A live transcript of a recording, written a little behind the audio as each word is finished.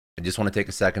I just want to take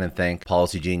a second and thank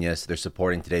Policy Genius. They're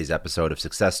supporting today's episode of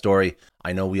Success Story.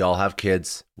 I know we all have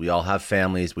kids, we all have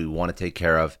families we want to take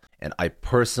care of, and I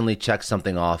personally checked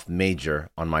something off major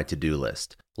on my to-do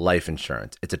list: life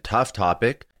insurance. It's a tough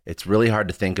topic. It's really hard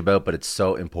to think about, but it's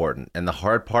so important. And the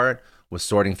hard part was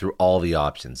sorting through all the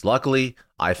options. Luckily,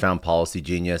 I found Policy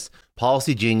Genius.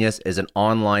 Policy Genius is an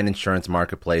online insurance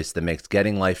marketplace that makes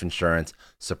getting life insurance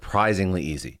surprisingly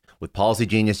easy. With Policy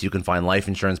Genius, you can find life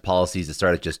insurance policies that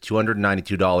start at just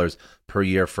 $292 per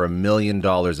year for $1 million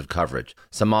of coverage.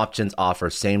 Some options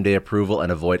offer same-day approval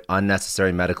and avoid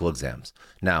unnecessary medical exams.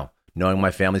 Now, knowing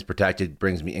my family's protected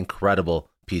brings me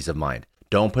incredible peace of mind.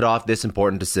 Don't put off this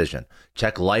important decision.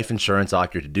 Check life insurance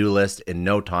off your to-do list in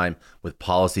no time with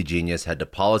Policy Genius. Head to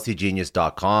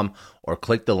policygenius.com or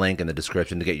click the link in the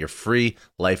description to get your free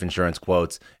life insurance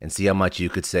quotes and see how much you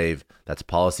could save. That's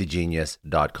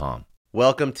policygenius.com.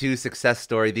 Welcome to Success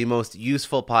Story, the most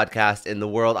useful podcast in the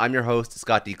world. I'm your host,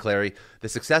 Scott D. Clary. The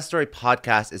Success Story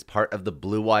podcast is part of the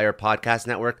Blue Wire Podcast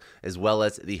Network, as well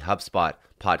as the HubSpot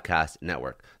Podcast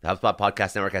Network. The HubSpot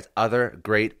Podcast Network has other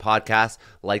great podcasts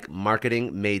like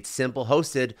Marketing Made Simple,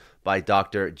 hosted by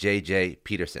Dr. JJ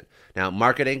Peterson. Now,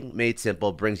 Marketing Made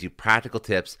Simple brings you practical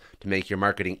tips to make your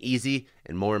marketing easy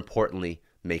and, more importantly,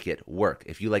 make it work.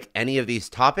 If you like any of these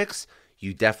topics,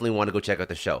 you definitely want to go check out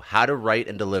the show. How to write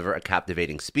and deliver a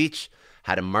captivating speech,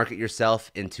 how to market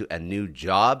yourself into a new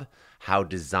job, how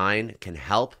design can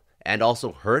help and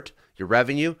also hurt your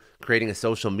revenue, creating a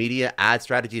social media ad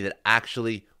strategy that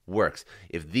actually works.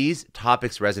 If these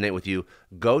topics resonate with you,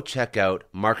 go check out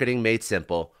Marketing Made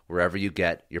Simple wherever you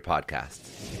get your podcasts.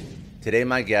 Today,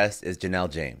 my guest is Janelle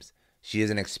James. She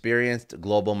is an experienced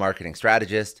global marketing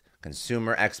strategist,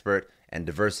 consumer expert, and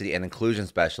diversity and inclusion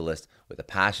specialist with a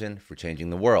passion for changing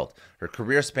the world. Her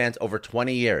career spans over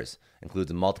 20 years,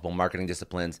 includes multiple marketing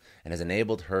disciplines, and has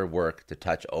enabled her work to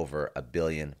touch over 1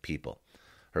 billion people.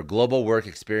 Her global work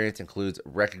experience includes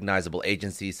recognizable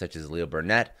agencies such as Leo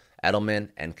Burnett, Edelman,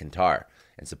 and Kantar,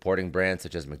 and supporting brands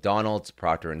such as McDonald's,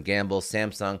 Procter & Gamble,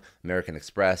 Samsung, American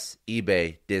Express,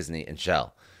 eBay, Disney, and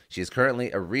Shell. She is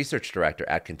currently a research director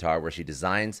at Kantar, where she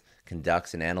designs,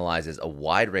 conducts, and analyzes a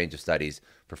wide range of studies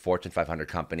for Fortune 500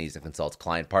 companies and consults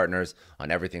client partners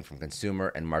on everything from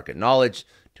consumer and market knowledge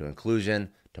to inclusion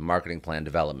to marketing plan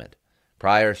development.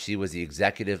 Prior, she was the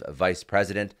executive vice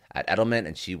president at Edelman,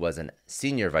 and she was a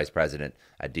senior vice president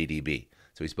at DDB.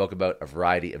 So we spoke about a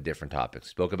variety of different topics.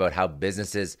 We spoke about how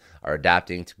businesses are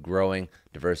adapting to growing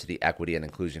diversity, equity, and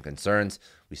inclusion concerns.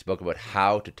 We spoke about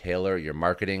how to tailor your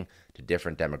marketing to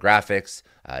different demographics,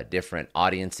 different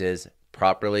audiences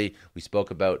properly. We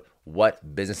spoke about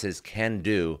what businesses can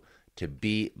do to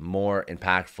be more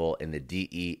impactful in the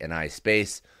DE&I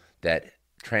space that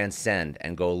transcend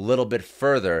and go a little bit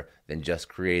further than just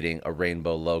creating a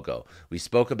rainbow logo. We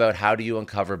spoke about how do you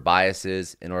uncover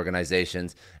biases in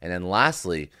organizations. And then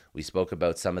lastly, we spoke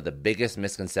about some of the biggest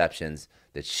misconceptions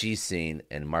that she's seen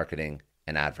in marketing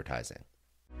and advertising.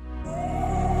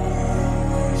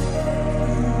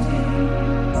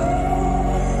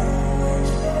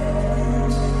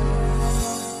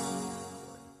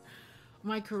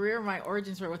 My career, my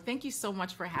origin story. Well, thank you so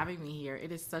much for having me here.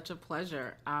 It is such a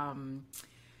pleasure. I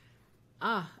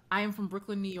am from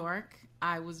Brooklyn, New York.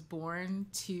 I was born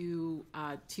to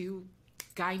two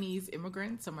Guyanese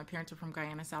immigrants. So my parents are from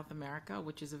Guyana, South America,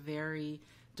 which is a very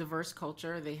diverse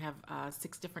culture. They have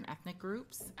 6 different ethnic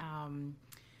groups.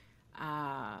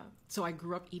 So I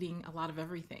grew up eating a lot of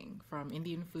everything, from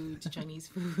Indian food to Chinese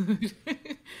food.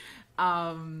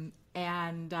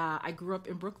 And I grew up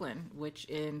in Brooklyn, which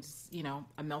is,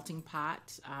 a melting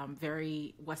pot,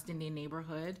 very West Indian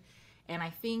neighborhood. And I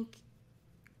think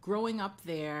growing up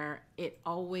there, it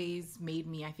always made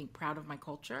me, I think, proud of my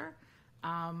culture,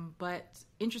 but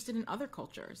interested in other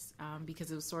cultures,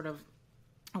 because it was sort of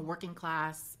a working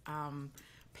class,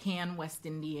 pan-West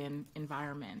Indian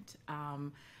environment.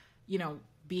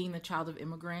 Being the child of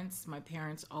immigrants, my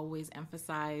parents always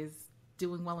emphasized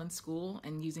doing well in school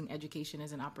and using education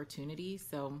as an opportunity.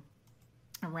 So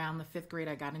around the 5th grade,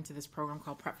 I got into this program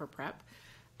called Prep for Prep,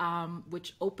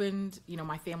 which opened,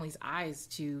 my family's eyes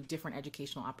to different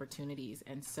educational opportunities.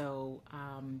 And so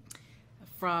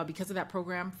because of that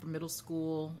program, from middle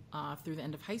school through the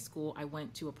end of high school, I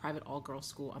went to a private all-girls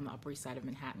school on the Upper East Side of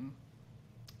Manhattan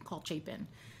called Chapin.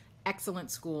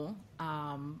 Excellent school,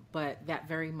 but that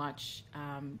very much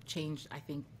changed, I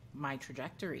think, my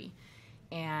trajectory.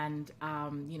 And,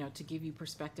 to give you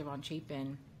perspective on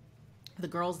Chapin, the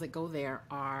girls that go there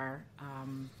are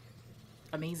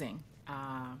amazing.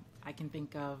 I can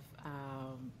think of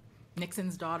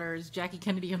Nixon's daughters, Jackie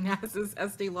Kennedy Onassis,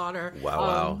 Estee Lauder.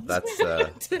 Wow. That's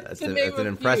to name an a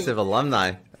impressive few.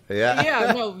 alumni. Yeah.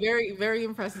 Yeah, no, very, very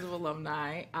impressive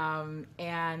alumni,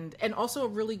 and also a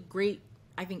really great,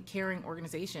 I think, caring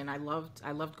organization. I loved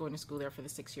going to school there for the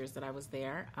 6 years that I was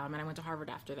there, and I went to Harvard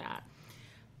after that.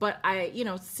 But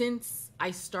since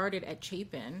I started at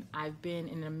Chapin, I've been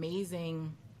in an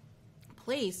amazing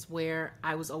place where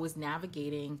I was always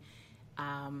navigating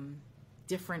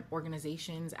different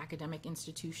organizations, academic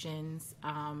institutions,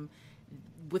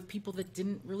 with people that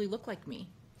didn't really look like me.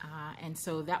 And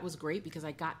so that was great because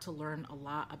I got to learn a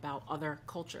lot about other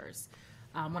cultures.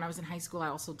 When I was in high school, I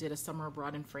also did a summer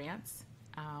abroad in France.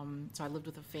 So I lived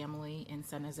with a family in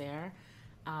Saint-Nazaire,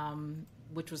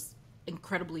 which was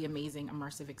incredibly amazing,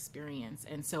 immersive experience.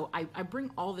 And so I bring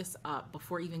all this up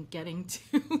before even getting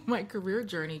to my career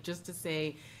journey, just to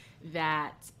say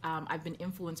that I've been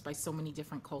influenced by so many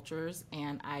different cultures,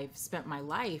 and I've spent my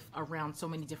life around so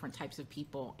many different types of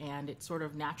people, and it sort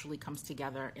of naturally comes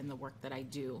together in the work that I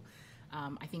do.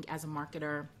 I think as a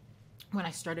marketer, when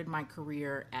I started my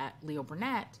career at Leo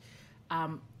Burnett,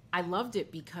 I loved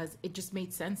it because it just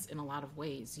made sense in a lot of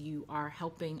ways. You are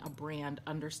helping a brand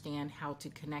understand how to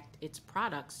connect its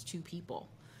products to people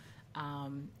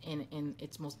in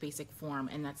its most basic form,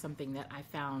 and that's something that I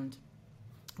found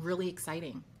really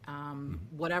exciting.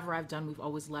 Whatever I've done, we've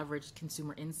always leveraged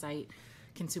consumer insight,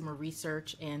 consumer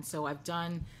research, and so I've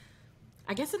done,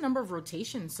 I guess, a number of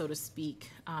rotations, so to speak,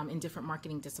 in different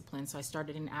marketing disciplines. So I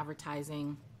started in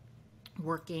advertising,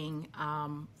 working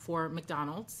for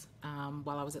McDonald's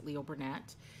while I was at Leo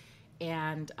Burnett,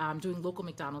 and doing local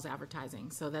McDonald's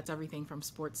advertising. So that's everything from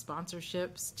sports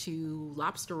sponsorships to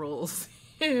lobster rolls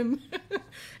and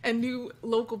new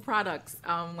local products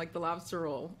like the lobster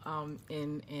roll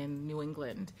in New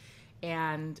England.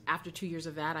 And after 2 years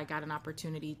of that, I got an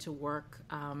opportunity to work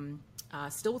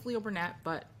still with Leo Burnett,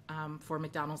 but for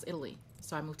McDonald's Italy.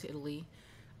 So I moved to Italy,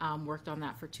 worked on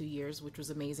that for 2 years, which was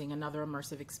amazing. Another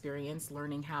immersive experience,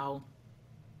 learning how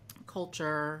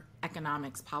culture,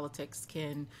 economics, politics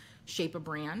can shape a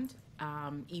brand,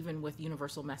 even with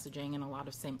universal messaging and a lot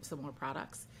of similar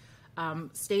products.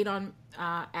 Stayed on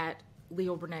at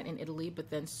Leo Burnett in Italy, but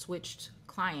then switched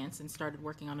clients and started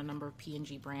working on a number of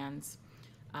P&G brands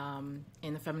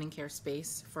in the feminine care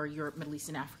space for Europe, Middle East,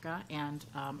 and Africa, and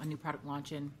a new product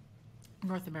launch in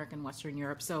North America and Western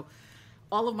Europe. So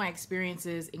all of my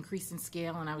experiences increased in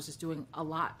scale, and I was just doing a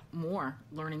lot more,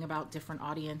 learning about different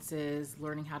audiences,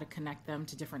 learning how to connect them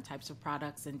to different types of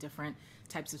products and different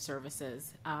types of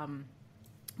services.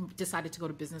 Decided to go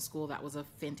to business school. That was a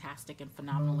fantastic and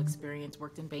phenomenal experience.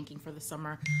 Worked in banking for the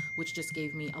summer, which just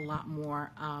gave me a lot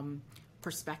more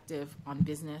perspective on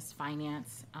business,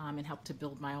 finance, and helped to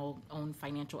build my own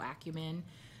financial acumen.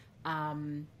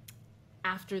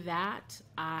 After that,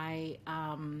 I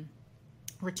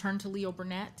returned to Leo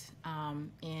Burnett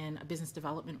in a business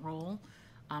development role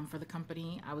for the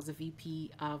company. I was a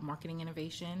VP of Marketing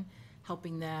Innovation,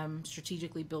 helping them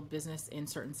strategically build business in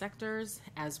certain sectors,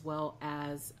 as well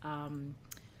as,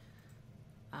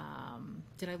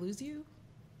 did I lose you?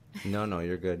 No,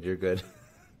 you're good. You're good.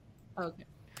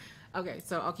 Okay,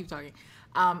 so I'll keep talking.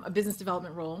 A business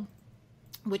development role,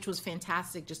 which was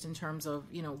fantastic just in terms of,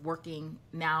 working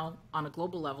now on a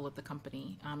global level at the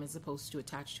company, as opposed to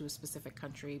attached to a specific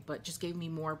country, but just gave me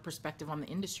more perspective on the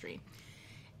industry.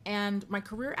 And my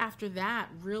career after that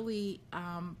really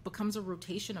becomes a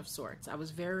rotation of sorts. I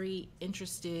was very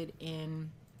interested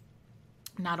in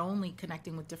not only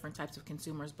connecting with different types of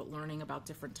consumers, but learning about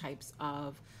different types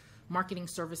of marketing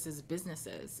services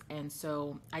businesses. And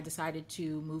so I decided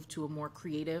to move to a more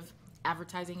creative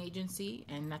advertising agency,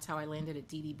 and that's how I landed at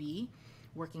DDB,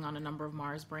 working on a number of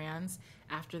Mars brands.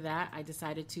 After that, I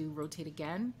decided to rotate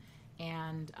again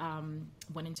and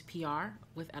went into PR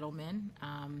with Edelman,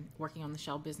 working on the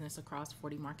Shell business across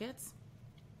 40 markets.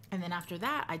 And then after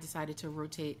that, I decided to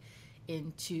rotate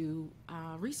into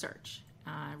research.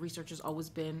 Research has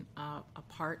always been a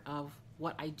part of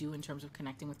what I do in terms of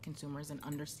connecting with consumers and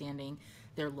understanding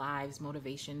their lives,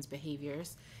 motivations,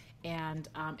 behaviors. And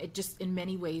it just in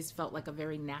many ways felt like a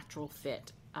very natural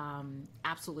fit.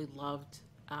 Absolutely loved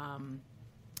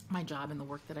my job and the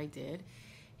work that I did.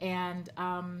 And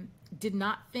did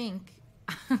not think,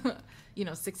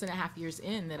 6.5 years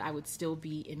in, that I would still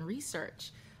be in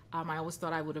research. I always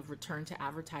thought I would have returned to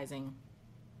advertising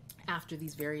after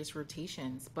these various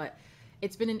rotations. But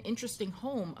it's been an interesting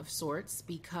home of sorts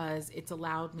because it's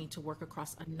allowed me to work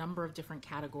across a number of different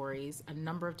categories, a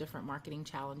number of different marketing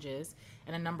challenges,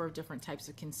 and a number of different types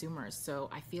of consumers. So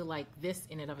I feel like this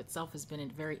in and of itself has been a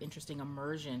very interesting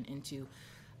immersion into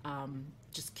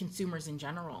just consumers in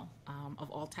general,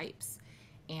 of all types.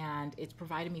 And it's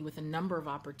provided me with a number of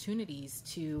opportunities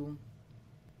to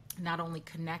not only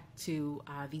connect to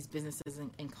these businesses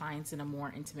and clients in a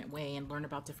more intimate way and learn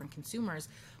about different consumers,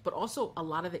 but also a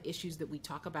lot of the issues that we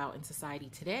talk about in society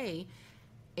today,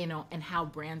 and how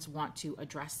brands want to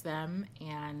address them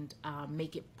and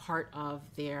make it part of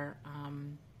their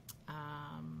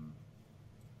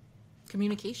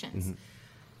communications.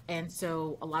 And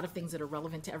so a lot of things that are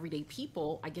relevant to everyday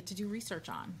people, I get to do research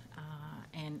on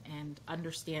and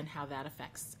understand how that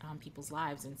affects people's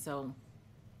lives. And so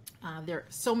there are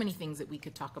so many things that we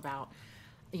could talk about,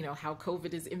 how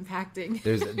COVID is impacting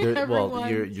well,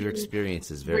 your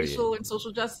experience is very racial and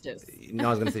social justice. No, I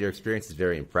was going to say your experience is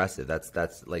very impressive.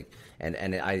 That's like, and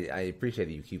I appreciate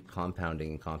that you keep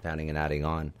compounding and adding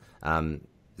on.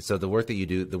 So the work that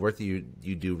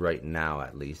you do right now,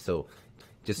 at least. So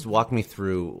just walk me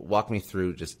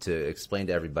through just to explain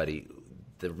to everybody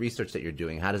the research that you're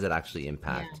doing. How does it actually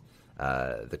impact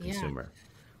the consumer?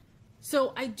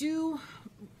 So I do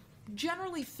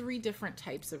generally 3 different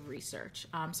types of research.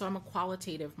 So I'm a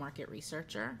qualitative market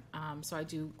researcher. So I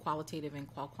do qualitative and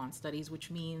qual-quant studies,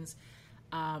 which means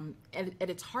at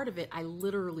its heart of it, I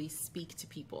literally speak to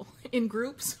people in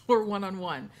groups or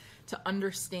one-on-one to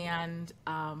understand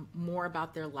more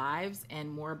about their lives and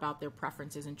more about their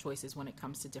preferences and choices when it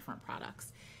comes to different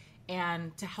products.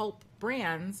 And to help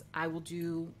brands, I will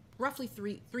do roughly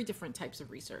three different types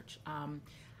of research.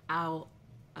 I'll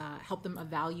help them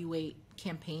evaluate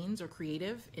campaigns or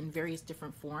creative in various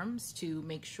different forms to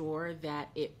make sure that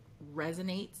it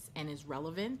resonates and is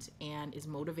relevant and is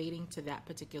motivating to that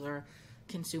particular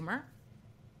consumer.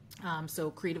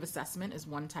 So creative assessment is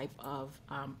one type of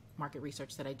market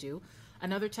research that I do.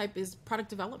 Another type is product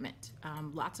development.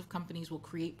 Lots of companies will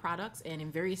create products, and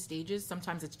in various stages,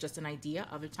 sometimes it's just an idea,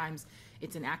 other times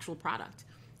it's an actual product.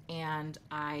 And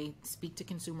I speak to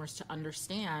consumers to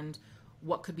understand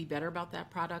what could be better about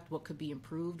that product, what could be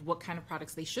improved, what kind of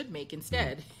products they should make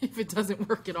instead if it doesn't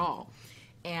work at all.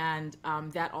 And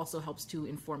that also helps to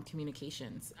inform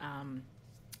communications. And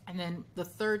then the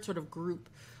third sort of group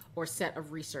or set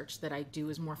of research that I do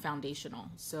is more foundational.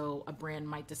 So a brand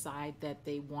might decide that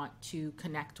they want to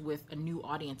connect with a new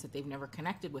audience that they've never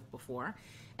connected with before,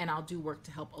 and I'll do work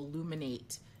to help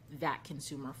illuminate that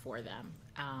consumer for them.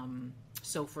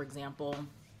 So for example,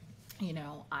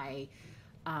 I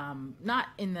not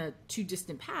in the too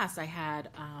distant past, I had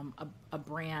a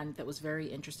brand that was very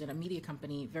interested, a media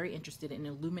company, very interested in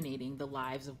illuminating the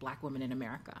lives of Black women in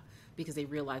America, because they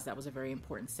realized that was a very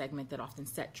important segment that often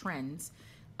set trends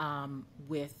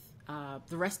with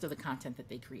the rest of the content that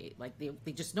they create. Like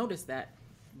they just noticed that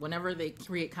whenever they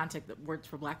create content that works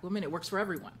for Black women, it works for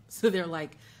everyone. So they're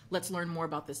like, let's learn more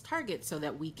about this target so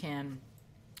that we can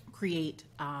create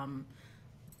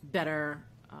better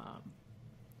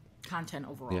content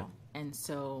overall. Yeah. And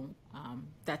so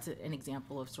that's an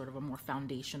example of sort of a more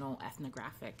foundational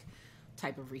ethnographic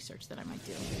type of research that I might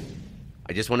do.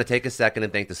 I just want to take a second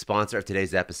and thank the sponsor of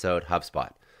today's episode,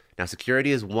 HubSpot. Now,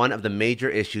 security is one of the major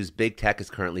issues big tech is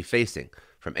currently facing.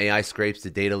 From AI scrapes to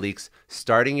data leaks,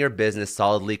 starting your business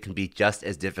solidly can be just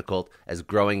as difficult as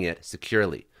growing it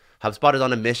securely. HubSpot is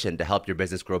on a mission to help your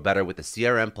business grow better with a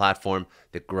CRM platform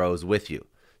that grows with you.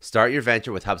 Start your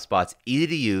venture with HubSpot's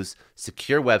easy-to-use,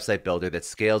 secure website builder that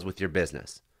scales with your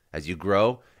business. As you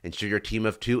grow, ensure your team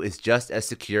of 2 is just as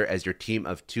secure as your team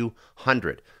of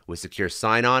 200 with secure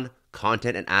sign-on,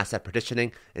 content and asset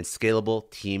partitioning, and scalable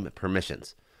team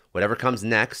permissions. Whatever comes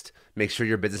next, make sure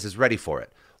your business is ready for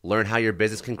it. Learn how your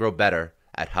business can grow better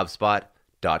at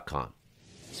HubSpot.com.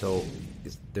 So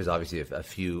there's obviously a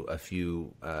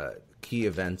few key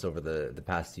events over the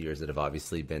past years that have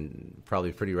obviously been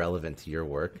probably pretty relevant to your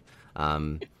work.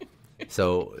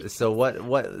 So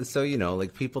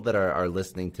like people that are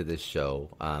listening to this show,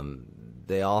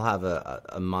 they all have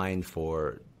a mind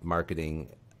for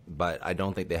marketing, but I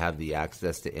don't think they have the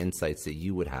access to insights that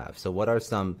you would have. So what are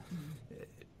some?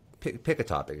 Pick a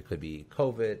topic. It could be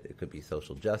COVID. It could be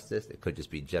social justice. It could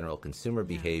just be general consumer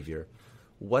behavior.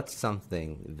 What's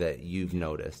something that you've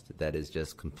noticed that is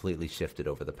just completely shifted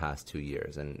over the past 2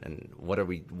 years, and what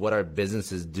are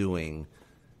businesses doing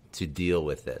to deal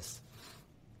with this?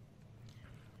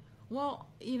 Well,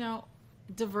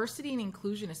 diversity and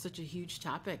inclusion is such a huge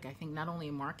topic, I think, not only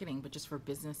in marketing, but just for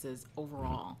businesses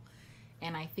overall.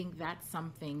 And I think that's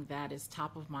something that is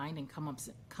top of mind and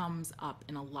comes up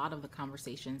in a lot of the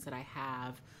conversations that I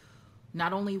have,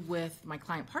 not only with my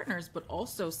client partners, but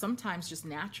also sometimes just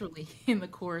naturally in the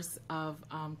course of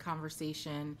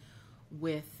conversation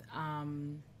with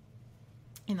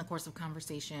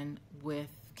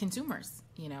consumers,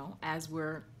 as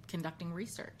we're conducting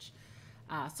research.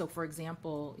 So for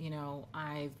example,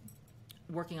 I've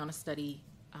working on a study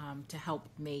to help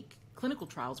make clinical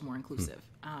trials more inclusive.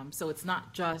 So it's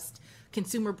not just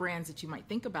consumer brands that you might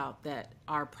think about that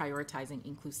are prioritizing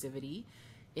inclusivity.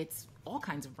 It's all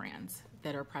kinds of brands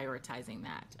that are prioritizing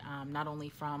that, not only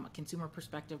from a consumer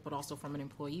perspective, but also from an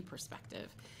employee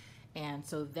perspective. And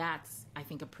so that's, I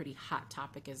think, a pretty hot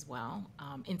topic as well.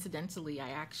 Incidentally, I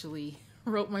actually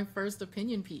wrote my first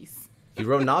opinion piece. You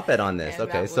wrote an op-ed on this. And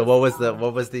Okay, that so was,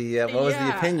 what was the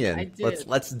opinion? I did.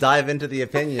 Let's dive into the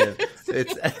opinion.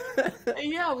 It's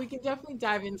Yeah, we can definitely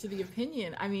dive into the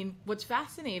opinion. I mean, what's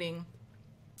fascinating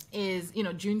is,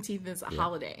 Juneteenth is a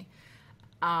holiday.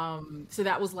 So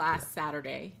that was last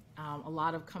Saturday. A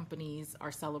lot of companies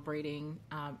are celebrating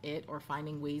it or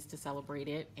finding ways to celebrate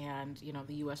it. And,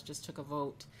 the U.S. just took a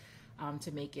vote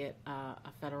to make it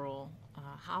a federal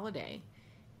holiday.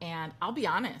 And I'll be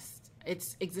honest,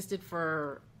 it's existed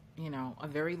for, a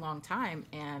very long time.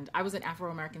 And I was an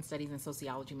Afro-American Studies and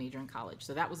Sociology major in college.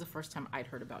 So that was the first time I'd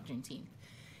heard about Juneteenth.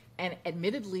 And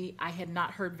admittedly, I had not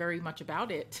heard very much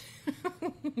about it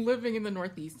living in the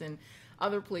Northeast and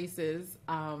other places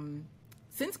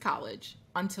since college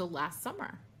until last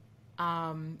summer.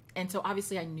 And so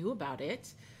obviously I knew about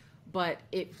it, but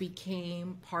it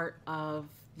became part of,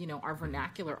 our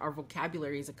vernacular, our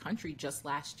vocabulary as a country just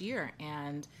last year.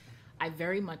 And I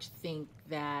very much think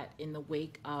that in the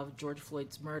wake of George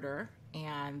Floyd's murder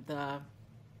and the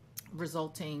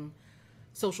resulting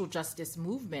social justice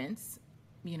movements,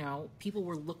 people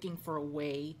were looking for a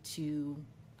way to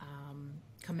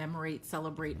commemorate,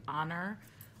 celebrate, honor.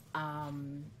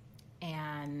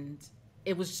 And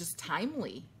it was just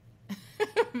timely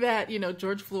that,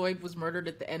 George Floyd was murdered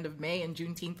at the end of May and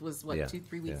Juneteenth was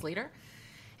 2-3 weeks later.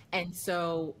 And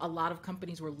so a lot of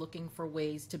companies were looking for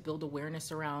ways to build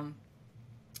awareness around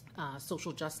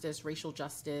social justice, racial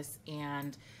justice,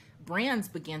 and brands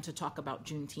began to talk about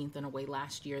Juneteenth in a way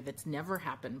last year that's never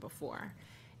happened before.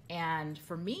 And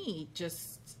for me,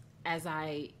 just as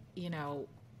I,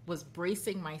 was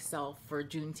bracing myself for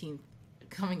Juneteenth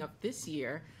coming up this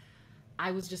year,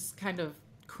 I was just kind of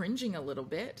cringing a little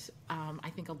bit. I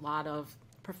think a lot of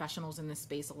professionals in this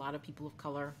space, a lot of people of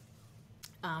color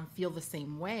feel the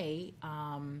same way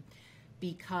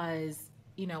because,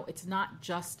 it's not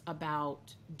just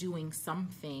about doing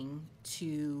something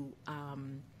to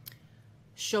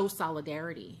show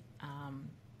solidarity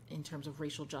in terms of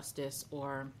racial justice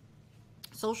or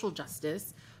social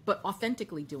justice, but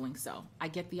authentically doing so. I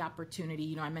get the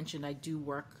opportunity, I mentioned I do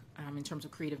work in terms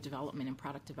of creative development and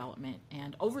product development.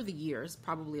 And over the years,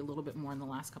 probably a little bit more in the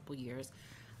last couple of years,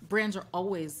 brands are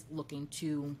always looking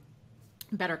to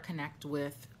better connect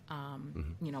with,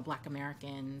 Black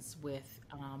Americans, with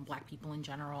Black people in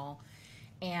general.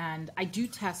 And I do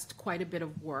test quite a bit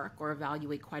of work or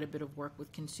evaluate quite a bit of work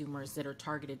with consumers that are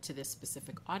targeted to this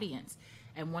specific audience.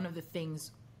 And one of the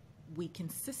things we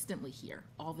consistently hear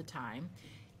all the time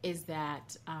is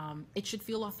that it should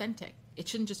feel authentic. It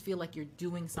shouldn't just feel like you're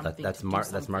doing something. That's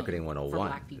marketing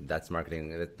 101. That's marketing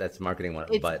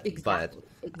 101. But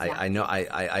I know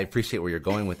I appreciate where you're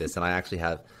going with this, and I actually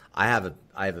have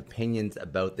opinions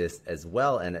about this as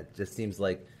well. And it just seems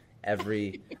like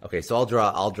okay. So I'll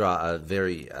draw a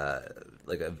very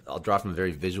I'll draw from a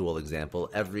very visual example.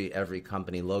 Every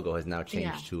company logo has now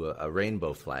changed to a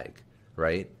rainbow flag,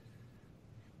 right?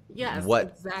 Yes,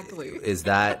 exactly. Is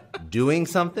that doing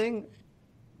something?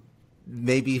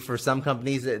 Maybe for some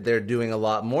companies they're doing a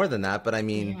lot more than that, but I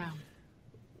mean,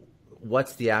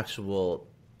 what's the actual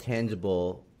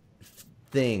tangible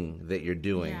thing that you're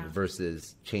doing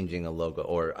versus changing a logo?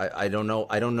 Or I don't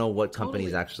know what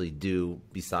companies actually do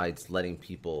besides letting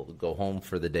people go home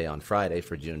for the day on Friday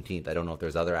for Juneteenth. I don't know if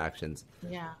there's other actions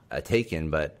taken,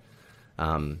 but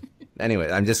anyway,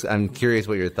 I'm curious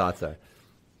what your thoughts are.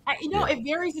 It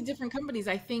varies at different companies.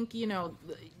 I think,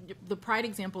 the Pride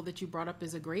example that you brought up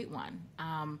is a great one.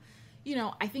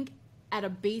 I think at a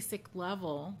basic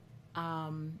level,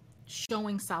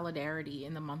 showing solidarity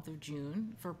in the month of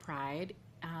June for Pride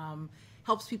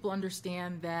helps people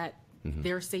understand that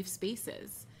there are safe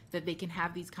spaces, that they can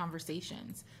have these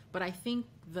conversations. But I think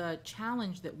the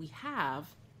challenge that we have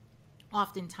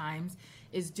oftentimes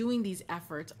is doing these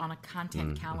efforts on a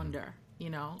content calendar,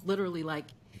 literally like,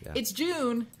 it's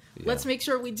June. Let's make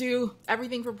sure we do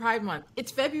everything for Pride Month.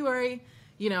 It's February,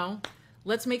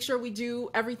 let's make sure we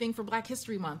do everything for Black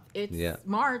History Month. It's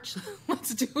March.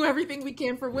 Let's do everything we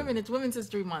can for women. It's Women's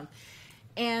History Month.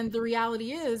 And the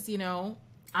reality is,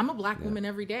 I'm a Black woman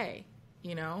every day,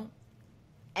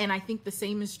 and I think the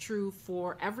same is true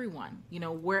for everyone,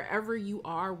 wherever you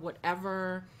are,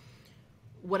 whatever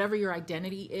your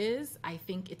identity is. I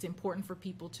think it's important for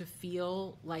people to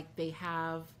feel like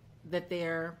that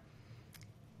they're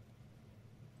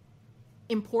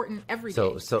important every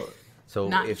day. So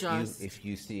Not if just,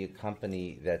 you see a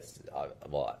company that's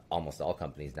well, almost all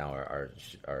companies now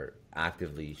are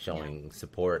actively showing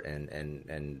support,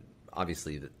 and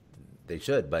obviously they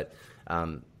should, but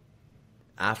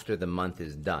after the month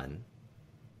is done,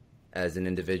 as an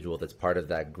individual that's part of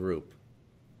that group,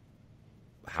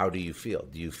 how do you feel?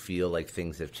 Do you feel like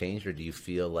things have changed, or do you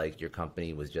feel like your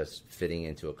company was just fitting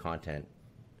into a content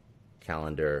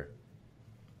calendar?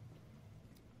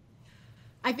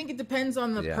 I think it depends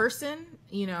on the Yeah. person,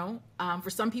 for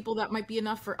some people that might be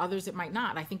enough, for others it might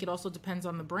not. I think it also depends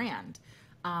on the brand.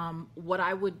 What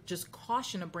I would just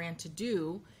caution a brand to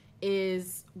do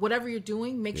is whatever you're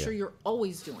doing, make sure you're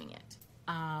always doing it.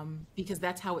 Because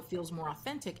that's how it feels more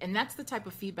authentic. And that's the type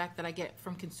of feedback that I get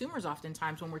from consumers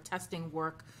oftentimes when we're testing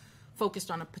work focused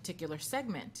on a particular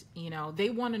segment. They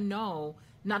want to know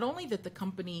not only that the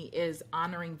company is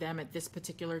honoring them at this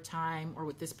particular time or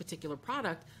with this particular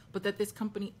product, but that this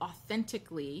company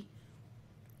authentically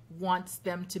wants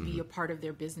them to be a part of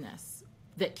their business,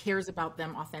 that cares about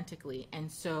them authentically.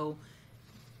 And so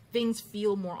things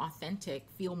feel more authentic,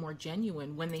 feel more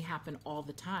genuine when they happen all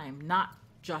the time, not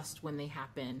just when they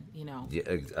happen, Yeah,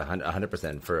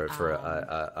 100% for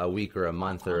a week or a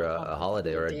month or a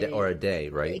holiday or a day,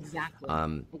 right? Exactly.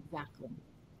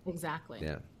 Exactly.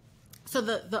 Yeah. So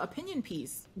the opinion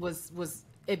piece was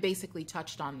it basically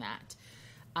touched on that.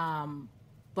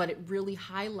 But it really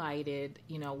highlighted,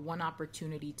 one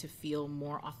opportunity to feel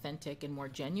more authentic and more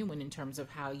genuine in terms of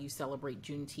how you celebrate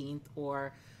Juneteenth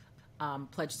or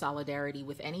pledge solidarity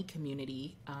with any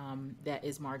community that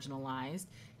is marginalized,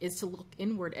 is to look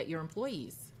inward at your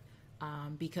employees,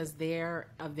 because they're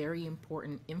a very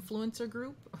important influencer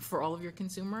group for all of your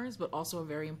consumers, but also a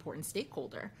very important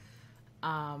stakeholder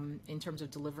in terms of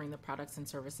delivering the products and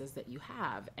services that you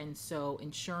have. And so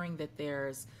ensuring that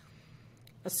there's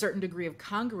a certain degree of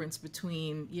congruence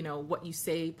between, what you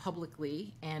say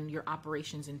publicly and your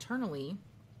operations internally,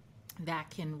 that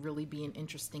can really be an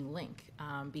interesting link,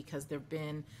 because there have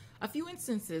been a few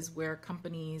instances where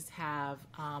companies have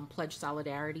pledged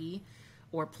solidarity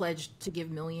or pledged to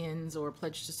give millions or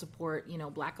pledged to support,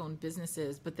 Black-owned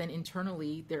businesses, but then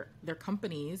internally their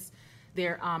companies,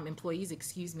 their employees,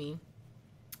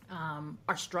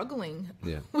 are struggling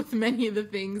with many of the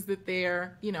things that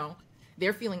they're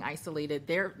feeling isolated.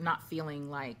 They're not feeling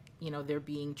like, they're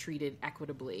being treated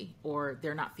equitably, or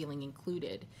they're not feeling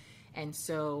included. And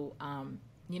so,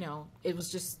 it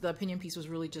was just, the opinion piece was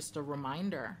really just a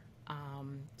reminder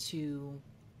to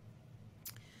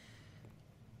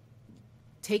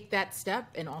take that step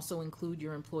and also include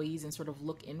your employees and sort of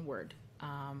look inward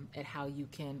at how you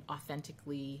can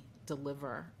authentically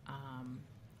deliver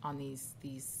on these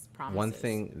promises. One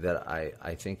thing that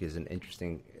I think is an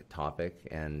interesting topic,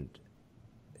 and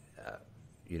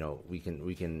we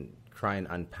can try and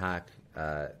unpack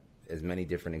as many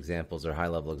different examples or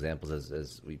high-level examples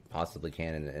as we possibly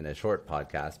can in a short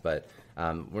podcast, but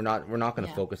we're not going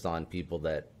to focus on people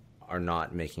that are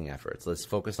not making efforts. Let's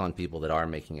focus on people that are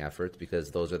making efforts, because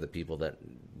those are the people that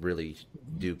really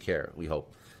do care, we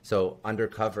hope. So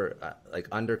undercover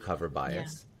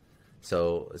bias.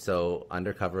 So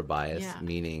undercover bias,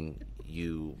 meaning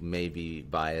you may be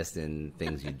biased in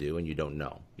things you do and you don't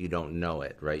know. You don't know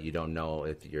it, right? You don't know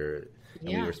if you're...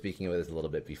 And we were speaking about this a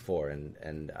little bit before,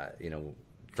 and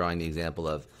drawing the example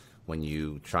of when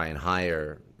you try and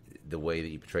hire, the way that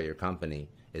you portray your company,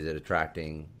 is it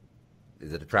attracting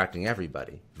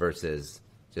everybody versus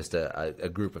just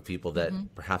a group of people that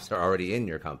perhaps are already in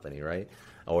your company, right?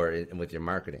 Or with your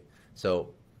marketing.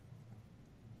 So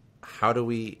how do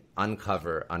we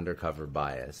uncover undercover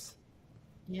bias?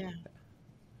 Yeah.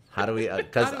 How do we,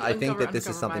 because I think that this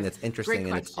is something bias? that's interesting,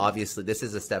 and it's obviously, this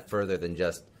is a step further than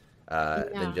just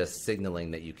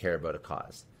signaling that you care about a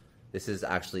cause. This is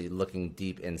actually looking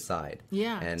deep inside.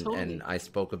 Yeah, and totally. And I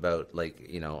spoke about,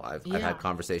 I've had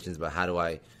conversations about how do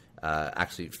I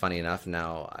actually, funny enough,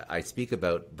 now I speak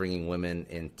about bringing women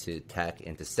into tech,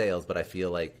 into sales, but I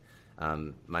feel like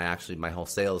my whole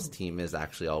sales team is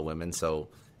actually all women. So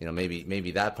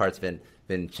maybe that part's been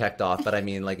checked off, but I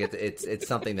mean, like it's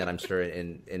something that I'm sure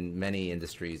in many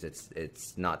industries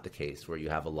it's not the case, where you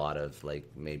have a lot of, like,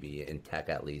 maybe in tech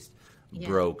at least,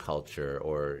 bro culture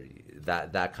or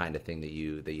that kind of thing that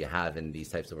you have in these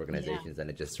types of organizations, and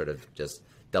it just sort of just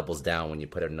doubles down when you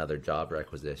put out another job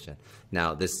requisition.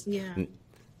 Now this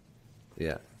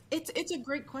It's a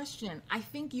great question. I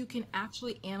think you can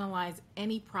actually analyze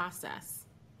any process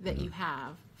that you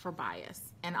have for bias,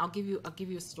 and I'll give you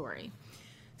a story.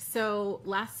 So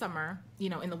last summer,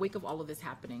 in the wake of all of this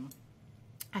happening,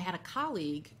 I had a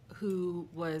colleague who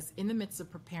was in the midst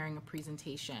of preparing a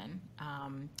presentation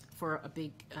for a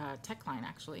big tech client,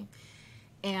 actually.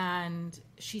 And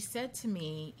she said to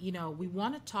me, you know, we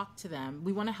want to talk to them.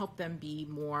 We want to help them be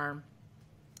more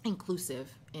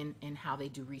inclusive in how they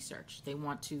do research. They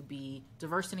want to be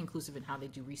diverse and inclusive in how they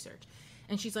do research.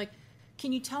 And she's like,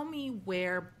 can you tell me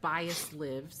where bias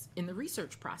lives in the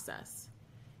research process?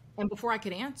 And before I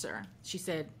could answer, she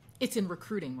said, it's in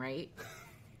recruiting, right?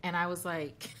 And I was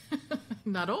like,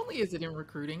 not only is it in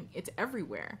recruiting, it's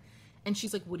everywhere. And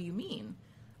she's like, what do you mean?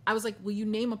 I was like, well, you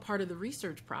name a part of the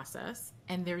research process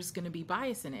and there's going to be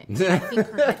bias in it. And I think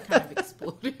her head kind of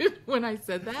exploded when I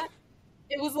said that.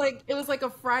 It was like a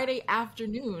Friday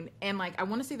afternoon. And like, I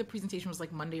want to say the presentation was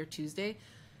like Monday or Tuesday.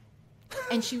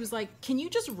 And she was like, can you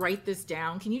just write this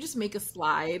down? Can you just make a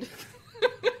slide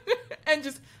and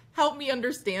just help me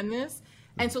understand this?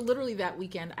 And so literally that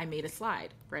weekend I made a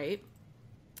slide, right?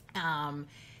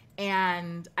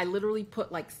 And I literally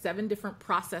put like 7 different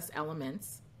process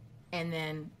elements and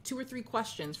then 2 or 3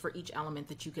 questions for each element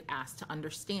that you could ask to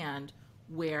understand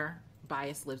where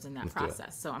bias lives in that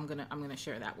process. So I'm gonna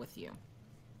share that with you.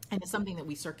 And it's something that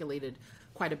we circulated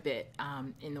quite a bit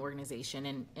in the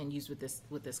organization and used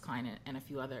with this client and a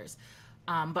few others.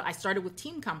 But I started with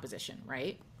team composition,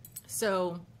 right?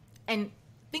 So, and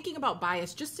thinking about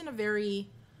bias just in a very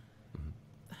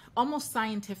almost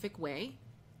scientific way,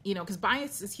 you know, because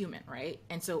bias is human, right?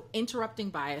 And so interrupting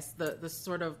bias, the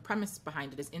sort of premise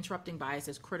behind it is interrupting bias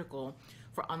is critical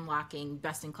for unlocking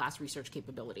best-in-class research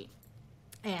capability.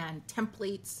 And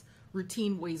templates,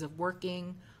 routine ways of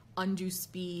working, undue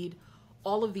speed,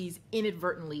 all of these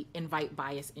inadvertently invite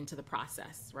bias into the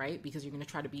process, right? Because you're going to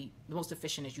try to be the most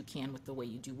efficient as you can with the way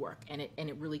you do work. And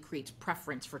it really creates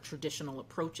preference for traditional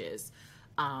approaches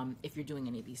if you're doing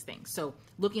any of these things. So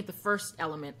looking at the first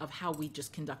element of how we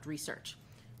just conduct research,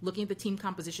 looking at the team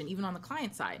composition, even on the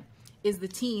client side, is the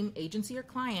team, agency or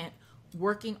client,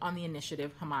 working on the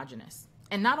initiative homogenous?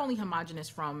 And not only homogenous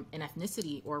from an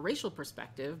ethnicity or racial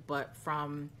perspective, but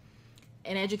from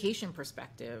an education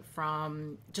perspective,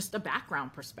 from just a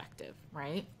background perspective,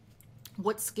 right?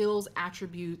 What skills,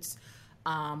 attributes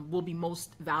will be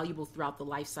most valuable throughout the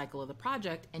life cycle of the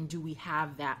project, and do we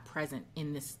have that present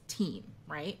in this team,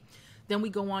 right? Then we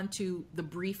go on to the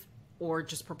brief or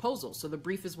just proposal. So the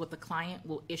brief is what the client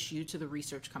will issue to the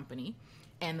research company,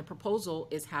 and the proposal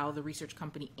is how the research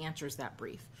company answers that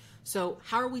brief. So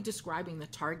how are we describing the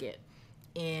target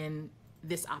in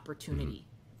this opportunity?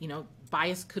 You know,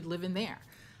 bias could live in there.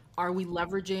 Are we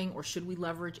leveraging, or should we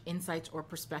leverage, insights or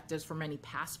perspectives from any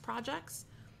past projects?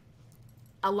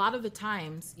 A lot of the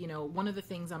times, you know, one of the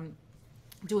things I'm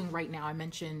doing right now, I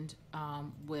mentioned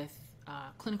with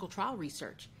clinical trial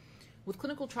research. With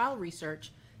clinical trial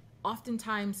research,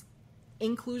 oftentimes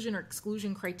inclusion or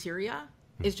exclusion criteria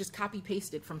is just copy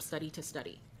pasted from study to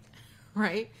study,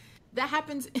 right? That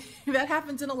happens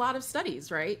in a lot of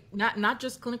studies, right? Not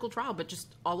just clinical trial, but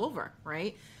just all over,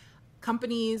 right?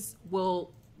 Companies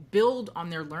will build on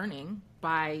their learning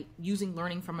by using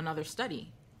learning from another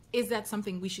study. Is that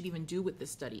something we should even do with this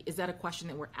study? Is that a question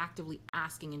that we're actively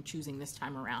asking and choosing this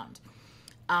time around?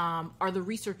 Are the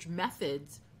research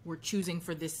methods we're choosing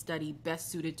for this study best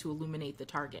suited to illuminate the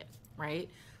target, right?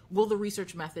 Will the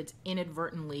research methods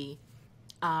inadvertently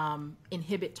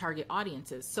inhibit target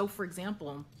audiences? So for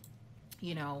example,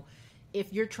 you know,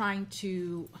 if you're trying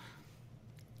to,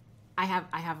 I have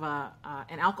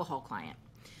an alcohol client,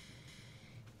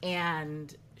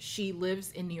 and she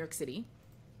lives in New York City,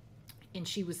 and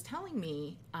she was telling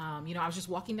me, you know, I was just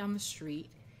walking down the street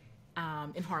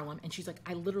in Harlem, and she's like,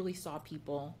 I literally saw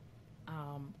people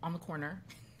on the corner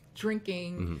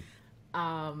drinking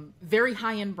very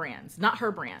high-end brands, not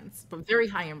her brands, but very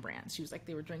high-end brands. She was like,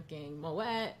 they were drinking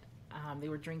Moet, they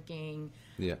were drinking,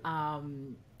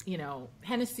 you know,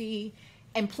 Hennessy,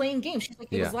 and playing games. She's like,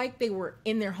 it was like they were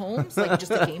in their homes, like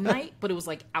just a game night, but it was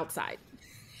like outside.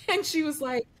 And she was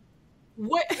like,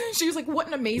 what? She was like, what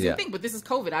an amazing thing. But this is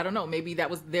COVID. I don't know. Maybe that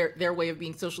was their way of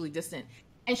being socially distant.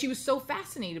 And she was so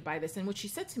fascinated by this. And what she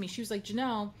said to me, she was like,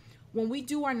 Janelle, when we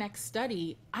do our next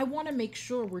study, I want to make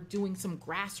sure we're doing some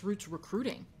grassroots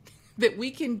recruiting that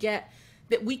we can get,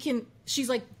 she's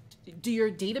like, do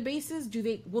your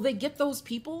databases, will they get those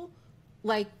people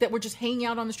like that were just hanging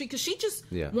out on the street? Because she just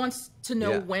wants to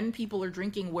know when people are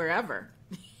drinking wherever,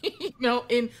 you know,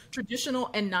 in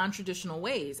traditional and non-traditional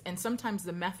ways. And sometimes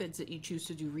the methods that you choose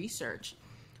to do research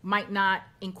might not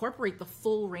incorporate the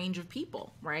full range of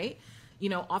people, right? You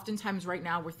know, oftentimes right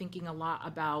now we're thinking a lot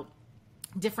about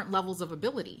different levels of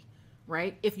ability,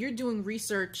 right? If you're doing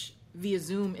research via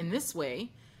Zoom in this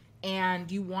way,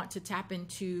 and you want to tap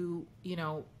into, you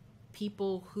know,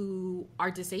 people who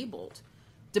are disabled.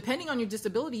 Depending on your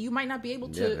disability, you might not be able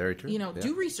Yeah, to, very true.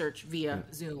 do research via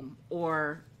Zoom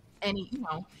or any.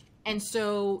 And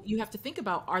so you have to think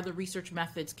about, are the research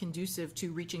methods conducive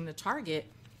to reaching the target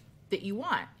that you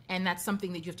want? And that's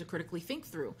something that you have to critically think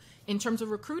through. In terms of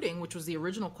recruiting, which was the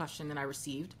original question that I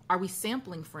received, are we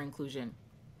sampling for inclusion?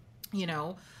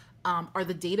 Are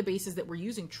the databases that we're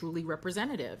using truly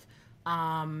representative?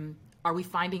 Are we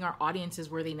finding our audiences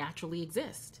where they naturally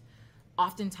exist?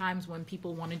 Oftentimes when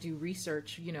people want to do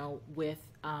research, with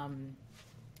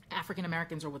African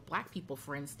Americans or with Black people,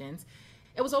 for instance,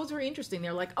 it was always very interesting.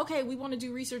 They're like, okay, we want to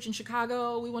do research in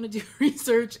Chicago. We want to do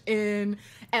research in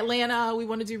Atlanta. We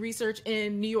want to do research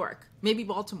in New York, maybe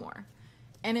Baltimore.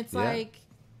 And it's like,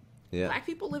 Black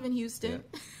people live in Houston.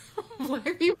 Yeah.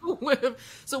 Black people live.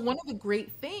 So one of the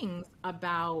great things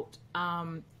about,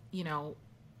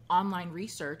 online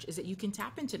research is that you can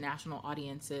tap into national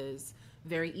audiences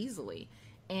very easily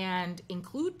and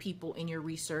include people in your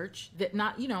research that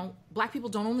Black people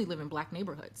don't only live in Black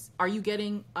neighborhoods. Are you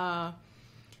getting a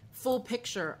full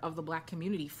picture of the Black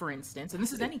community, for instance? And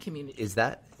this is any community. Is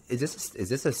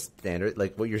this a standard?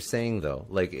 Like what you're saying though,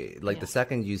 like the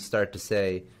second you start to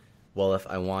say, well, if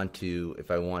I want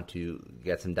to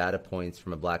get some data points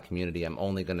from a Black community, I'm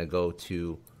only going to go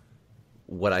to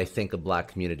what I think a Black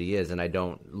community is, and I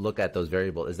don't look at those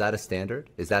variables. Is that a standard?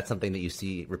 Is that something that you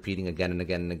see repeating again and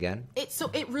again and again?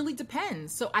 It really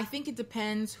depends. So I think it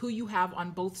depends who you have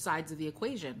on both sides of the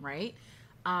equation, right?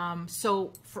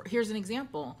 Here's an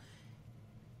example.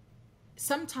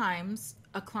 Sometimes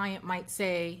a client might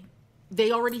say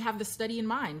they already have the study in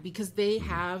mind because they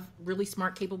have really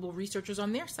smart, capable researchers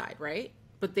on their side, right?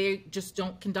 But they just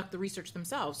don't conduct the research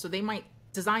themselves. So they might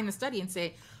design the study and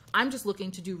say, I'm just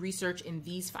looking to do research in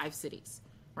these 5 cities,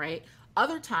 right?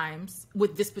 Other times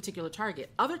with this particular target,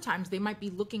 other times they might be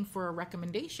looking for a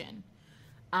recommendation.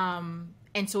 And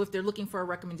so if they're looking for a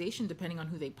recommendation, depending on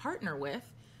who they partner with,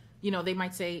 they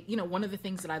might say, one of the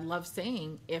things that I love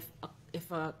saying, if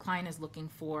a client is looking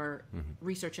for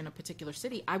research in a particular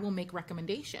city, I will make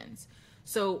recommendations.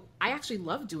 So I actually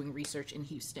love doing research in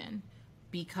Houston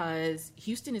because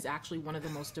Houston is actually one of the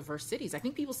most diverse cities. I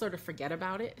think people sort of forget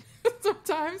about it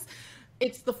sometimes.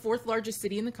 It's the 4th largest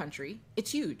city in the country.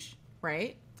 It's huge,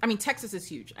 right? I mean, Texas is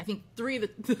huge. I think 3 of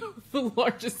the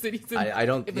largest cities. I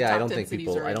don't think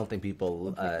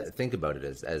people think about it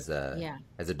as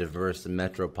a diverse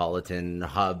metropolitan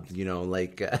hub,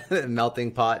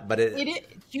 melting pot. But it is.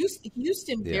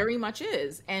 Houston very much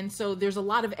is, and so there's a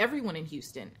lot of everyone in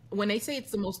Houston. When they say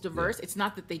it's the most diverse, it's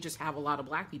not that they just have a lot of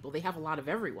Black people. They have a lot of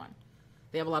everyone.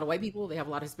 They have a lot of white people. They have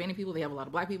a lot of Hispanic people. They have a lot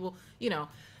of Black people.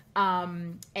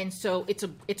 And so it's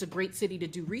a great city to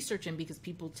do research in because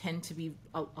people tend to be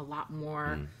a lot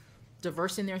more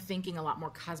diverse in their thinking, a lot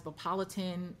more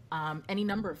cosmopolitan, any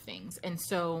number of things. And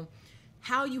so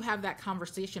how you have that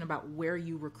conversation about where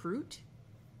you recruit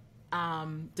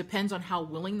depends on how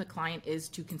willing the client is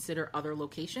to consider other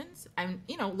locations. And,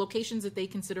 locations that they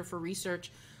consider for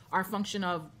research are a function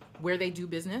of where they do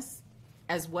business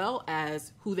as well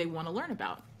as who they want to learn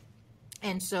about.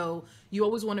 And so you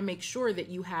always want to make sure that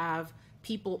you have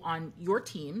people on your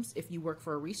teams, if you work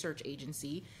for a research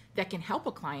agency, that can help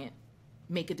a client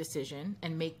make a decision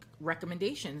and make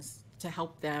recommendations to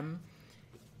help them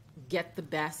get the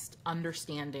best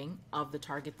understanding of the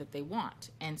target that they want.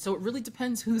 And so it really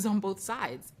depends who's on both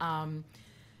sides. Are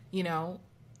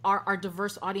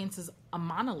diverse audiences a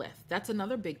monolith? That's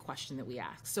another big question that we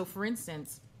ask. So for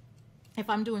instance, if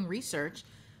I'm doing research,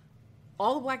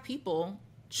 all the Black people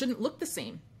shouldn't look the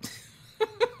same.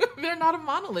 They're not a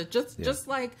monolith, just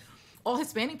like all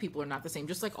Hispanic people are not the same,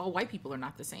 just like all white people are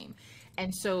not the same.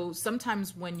 And so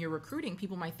sometimes when you're recruiting,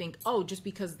 people might think, oh, just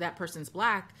because that person's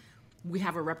Black, we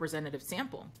have a representative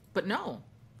sample. But no.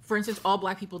 For instance, all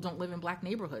Black people don't live in Black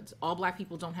neighborhoods. All Black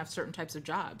people don't have certain types of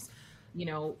jobs.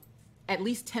 At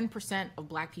least 10% of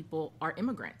Black people are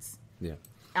immigrants. Yeah.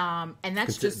 And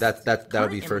that's just that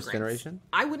would be first generation?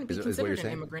 I wouldn't be considered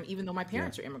an immigrant, even though my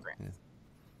parents are immigrants.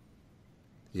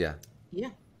 Yeah.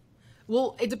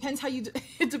 Well, it depends how you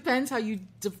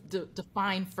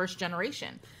define first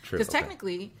generation. Because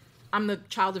technically, I'm the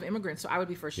child of immigrants, so I would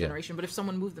be first generation. But if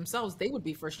someone moved themselves, they would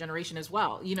be first generation as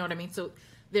well. You know what I mean? So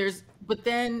but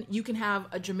then you can have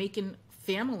a Jamaican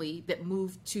family that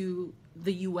moved to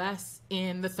the U.S.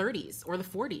 in the 30s or the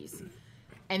 40s,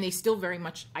 and they still very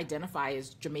much identify as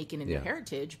Jamaican in their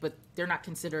heritage, but they're not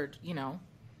considered,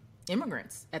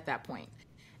 immigrants at that point.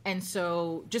 And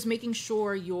so just making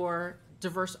sure your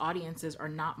diverse audiences are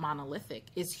not monolithic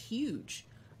is huge.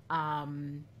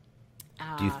 So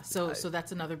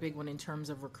that's another big one in terms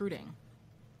of recruiting.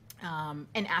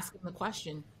 and asking the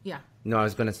question. Yeah. No, I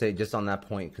was going to say just on that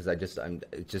point, because I'm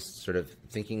just sort of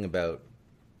thinking about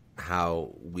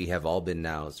how we have all been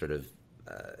now sort of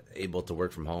able to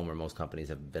work from home, or most companies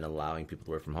have been allowing people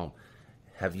to work from home.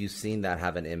 Have you seen that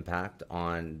have an impact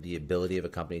on the ability of a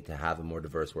company to have a more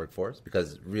diverse workforce?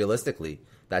 Because realistically,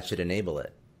 that should enable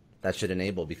it. That should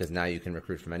enable, because now you can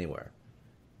recruit from anywhere.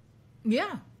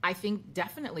 Yeah, I think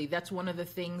definitely that's one of the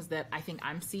things that I think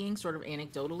I'm seeing sort of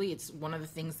anecdotally. It's one of the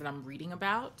things that I'm reading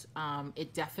about.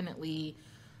 It definitely,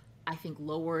 I think,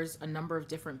 lowers a number of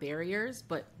different barriers,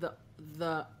 but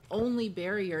the only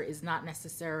barrier is not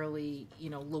necessarily,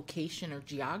 location or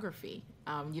geography.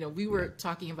 We were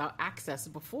talking about access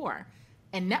before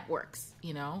and networks,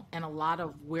 and a lot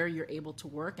of where you're able to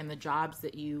work and the jobs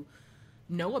that you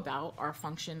know about are a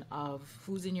function of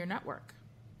who's in your network.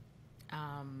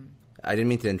 I didn't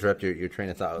mean to interrupt your train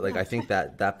of thought. Like, I think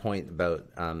that point about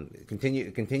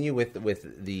continue with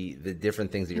the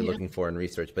different things that you're looking for in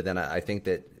research. But then I think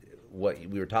that what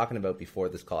we were talking about before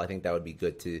this call, I think that would be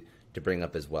good to bring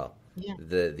up as well. Yeah.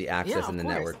 The access and the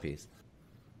network piece.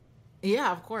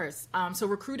 Yeah, of course. So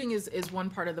recruiting is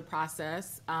one part of the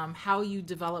process. How you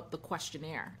develop the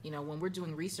questionnaire. When we're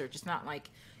doing research, it's not like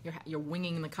you're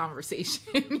winging the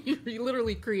conversation. You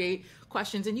literally create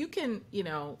questions, and you can,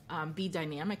 be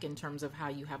dynamic in terms of how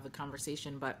you have the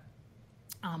conversation. But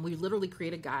we literally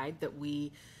create a guide that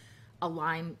we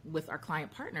align with our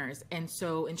client partners. And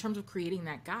so in terms of creating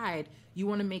that guide, you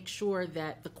want to make sure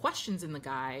that the questions in the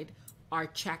guide are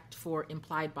checked for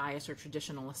implied bias or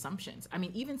traditional assumptions. I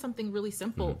mean, even something really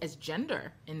simple as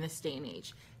gender in this day and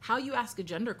age, how you ask a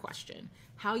gender question,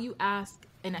 how you ask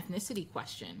an ethnicity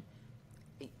question,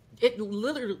 it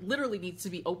literally needs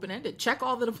to be open-ended. Check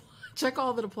all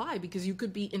that apply, because you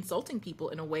could be insulting people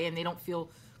in a way and they don't feel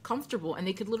comfortable and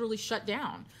they could literally shut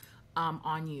down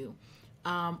on you.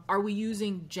 Are we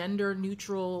using gender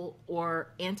neutral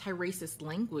or anti-racist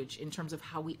language in terms of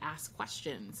how we ask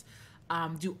questions?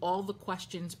 Do all the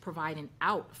questions provide an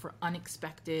out for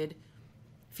unexpected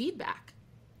feedback?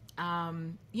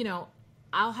 I'll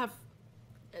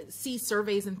see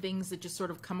surveys and things that just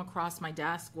sort of come across my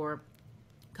desk or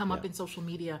come up in social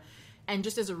media. And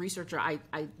just as a researcher, I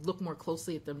look more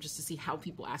closely at them just to see how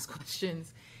people ask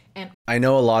questions. And I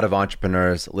know a lot of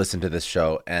entrepreneurs listen to this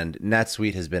show, and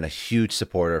NetSuite has been a huge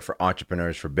supporter for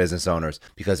entrepreneurs, for business owners,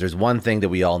 because there's one thing that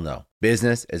we all know.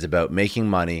 Business is about making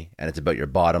money, and it's about your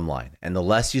bottom line. And the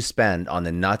less you spend on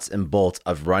the nuts and bolts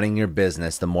of running your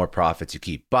business, the more profits you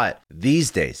keep. But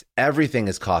these days, everything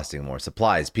is costing more.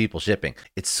 Supplies, people, shipping.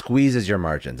 It squeezes your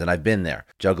margins, and I've been there,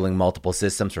 juggling multiple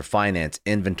systems for finance,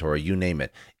 inventory, you name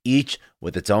it, each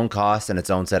with its own costs and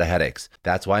its own set of headaches.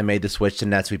 That's why I made the switch to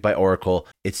NetSuite by Oracle.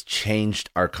 It's changed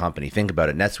our company. Think about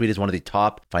it. NetSuite is one of the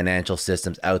top financial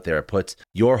systems out there. It puts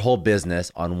your whole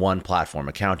business on one platform: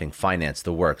 accounting, finance,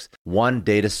 the works. One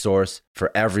data source for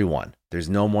everyone. There's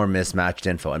no more mismatched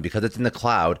info. And because it's in the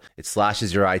cloud, it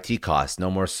slashes your IT costs. No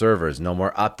more servers, no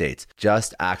more updates.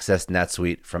 Just access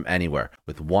NetSuite from anywhere.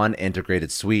 With one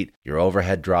integrated suite, your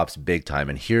overhead drops big time.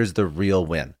 And here's the real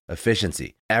win: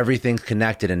 efficiency. Everything's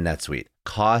connected in NetSuite.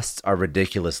 Costs are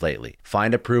ridiculous lately.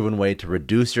 Find a proven way to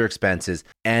reduce your expenses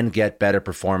and get better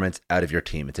performance out of your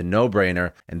team. It's a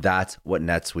no-brainer, and that's what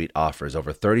NetSuite offers.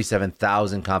 Over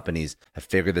 37,000 companies have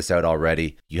figured this out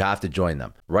already. You have to join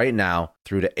them. Right now,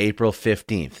 through to April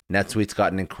 15th, NetSuite's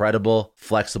got an incredible,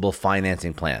 flexible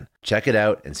financing plan. Check it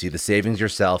out and see the savings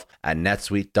yourself at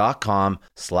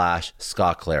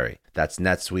netsuite.com/Scott Clary. That's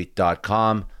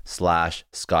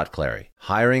netsuite.com/Scott Clary.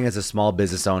 Hiring as a small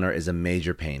business owner is a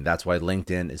major pain. That's why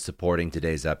LinkedIn is supporting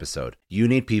today's episode. You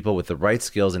need people with the right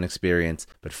skills and experience,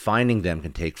 but finding them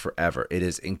can take forever. It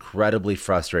is incredibly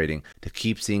frustrating to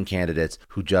keep seeing candidates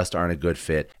who just aren't a good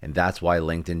fit, and that's why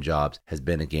LinkedIn Jobs has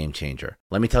been a game changer.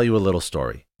 Let me tell you a little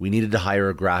story. We needed to hire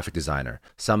a graphic designer,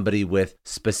 somebody with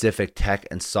specific tech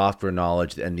and software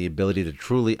knowledge and the ability to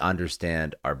truly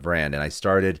understand our brand. And I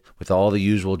started with all the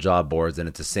usual job boards, and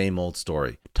it's the same old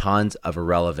story. Tons of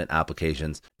irrelevant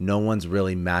applications. No one's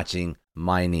really matching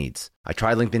my needs. I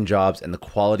tried LinkedIn Jobs, and the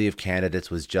quality of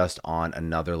candidates was just on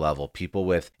another level. People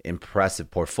with impressive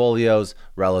portfolios,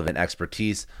 relevant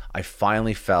expertise. I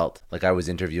finally felt like I was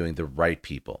interviewing the right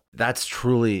people. That's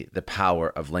truly the power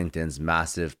of LinkedIn's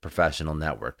massive professional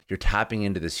network. You're tapping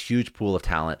into this huge pool of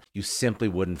talent you simply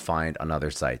wouldn't find on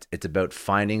other sites. It's about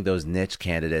finding those niche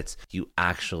candidates you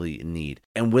actually need.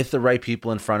 And with the right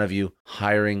people in front of you,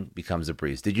 hiring becomes a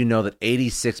breeze. Did you know that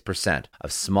 86%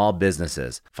 of small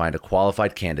businesses find a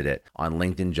qualified candidate on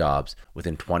LinkedIn Jobs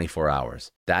within 24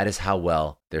 hours. That is how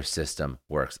well their system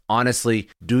works. Honestly,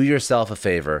 do yourself a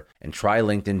favor and try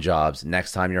LinkedIn Jobs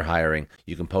next time you're hiring.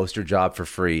 You can post your job for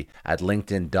free at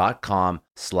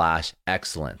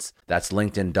linkedin.com/excellence. That's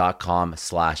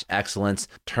linkedin.com/excellence.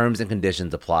 Terms and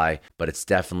conditions apply, but it's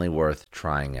definitely worth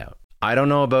trying out. I don't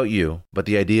know about you, but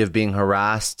the idea of being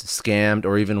harassed, scammed,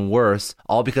 or even worse,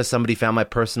 all because somebody found my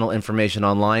personal information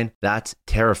online, that's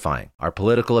terrifying. Our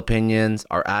political opinions,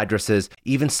 our addresses,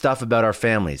 even stuff about our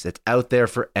families, it's out there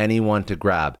for anyone to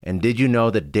grab. And did you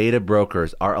know that data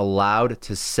brokers are allowed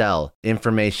to sell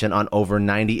information on over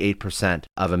 98%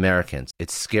 of Americans?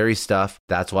 It's scary stuff.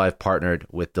 That's why I've partnered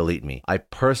with Delete Me. I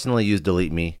personally use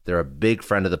Delete Me. They're a big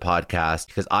friend of the podcast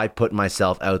because I put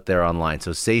myself out there online.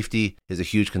 So safety is a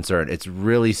huge concern. It's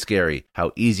really scary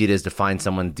how easy it is to find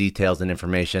someone's details and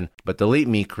information, but Delete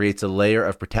Me creates a layer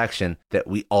of protection that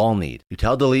we all need. You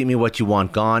tell Delete Me what you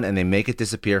want gone, and they make it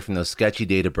disappear from those sketchy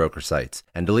data broker sites.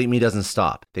 And Delete Me doesn't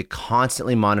stop. They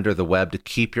constantly monitor the web to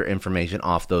keep your information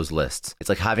off those lists. It's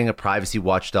like having a privacy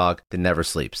watchdog that never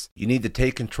sleeps. You need to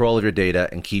take control of your data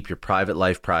and keep your private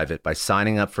life private by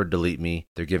signing up for Delete Me.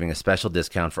 They're giving a special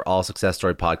discount for all Success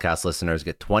Story podcast listeners.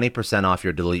 Get 20% off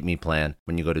your Delete Me plan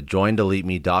when you go to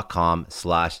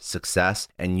joindeleteme.com/success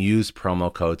and use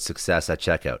promo code success at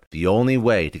checkout. The only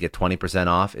way to get 20%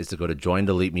 off is to go to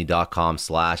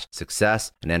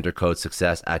joindeleteme.com/success and enter code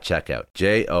success at checkout.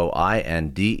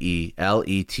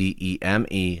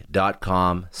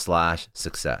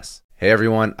 joindeleteme.com/success. Hey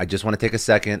everyone, I just want to take a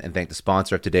second and thank the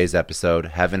sponsor of today's episode,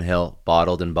 Heaven Hill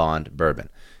Bottled and Bond Bourbon.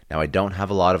 Now, I don't have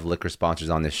a lot of liquor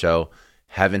sponsors on this show.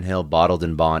 Heaven Hill Bottled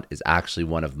and Bond is actually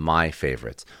one of my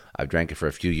favorites. I've drank it for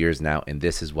a few years now, and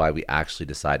this is why we actually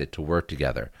decided to work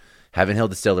together. Heaven Hill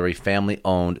Distillery, family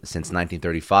owned since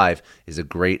 1935, is a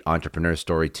great entrepreneur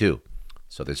story too.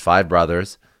 So there's 5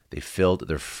 brothers. They filled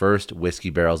their first whiskey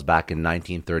barrels back in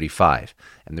 1935,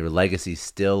 and their legacy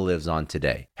still lives on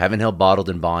today. Heaven Hill Bottled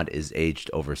and Bond is aged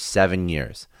over 7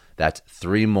 years. That's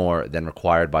 3 more than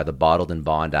required by the Bottled and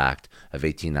Bond Act of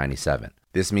 1897.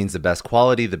 This means the best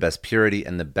quality, the best purity,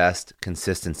 and the best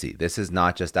consistency. This is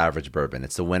not just average bourbon.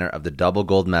 It's the winner of the double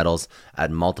gold medals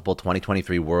at multiple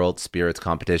 2023 World Spirits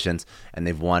competitions, and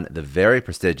they've won the very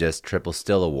prestigious Triple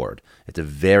Still Award. It's a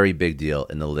very big deal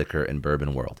in the liquor and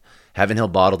bourbon world. Heaven Hill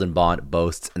Bottled and Bond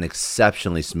boasts an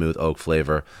exceptionally smooth oak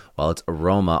flavor, while its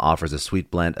aroma offers a sweet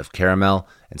blend of caramel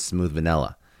and smooth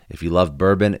vanilla. If you love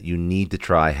bourbon, you need to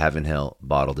try Heaven Hill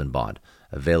Bottled and Bond.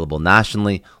 Available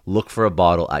nationally, look for a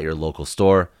bottle at your local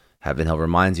store. Heaven Hill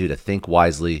reminds you to think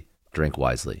wisely, drink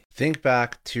wisely. Think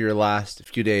back to your last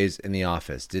few days in the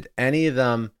office. Did any of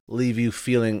them leave you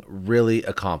feeling really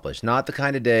accomplished? Not the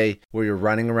kind of day where you're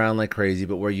running around like crazy,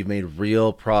 but where you've made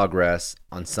real progress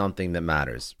on something that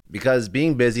matters. Because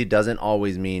being busy doesn't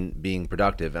always mean being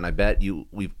productive, and I bet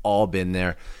we've all been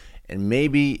there. And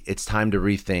maybe it's time to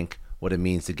rethink what it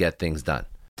means to get things done.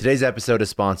 Today's episode is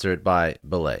sponsored by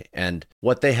Belay, and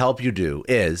what they help you do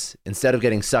is, instead of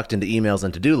getting sucked into emails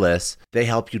and to-do lists, they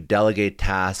help you delegate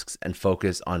tasks and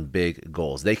focus on big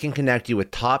goals. They can connect you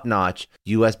with top-notch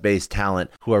US-based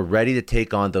talent who are ready to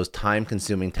take on those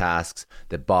time-consuming tasks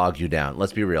that bog you down.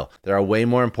 Let's be real. There are way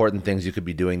more important things you could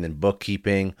be doing than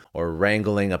bookkeeping or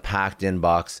wrangling a packed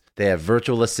inbox. They have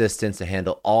virtual assistants to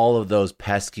handle all of those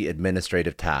pesky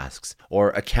administrative tasks,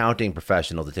 or accounting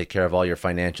professional to take care of all your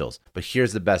financials. But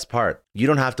here's the best part. You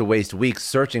don't have to waste weeks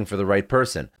searching for the right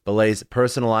person. Belay's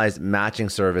personalized matching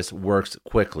service works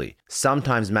quickly,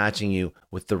 sometimes matching you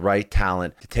with the right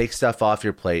talent to take stuff off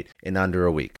your plate in under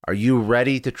a week. Are you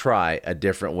ready to try a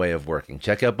different way of working?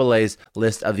 Check out Belay's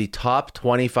list of the top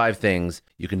 25 things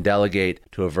you can delegate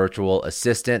to a virtual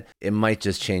assistant. It might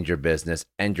just change your business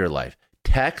and your life.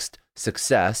 Text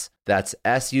SUCCESS, that's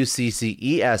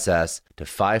SUCCESS, to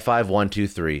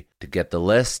 55123 to get the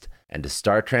list and to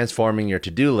start transforming your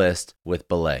to-do list with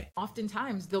Belay.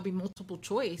 Oftentimes, there'll be multiple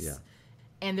choice,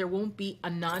 and there won't be a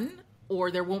none or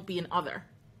there won't be an other.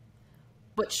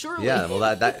 But surely,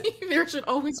 that there should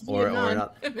always be a none,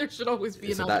 and there should always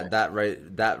be another.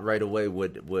 That right away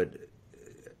would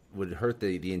hurt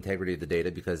the integrity of the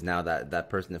data, because now that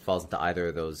person that falls into either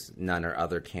of those none or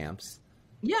other camps.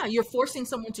 Yeah, you're forcing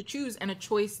someone to choose, and a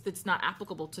choice that's not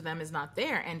applicable to them is not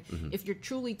there. And if you're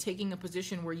truly taking a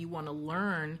position where you want to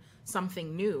learn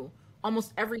something new,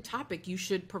 almost every topic you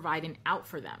should provide an out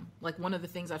for them. Like, one of the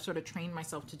things I've sort of trained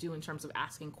myself to do in terms of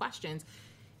asking questions,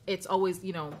 it's always,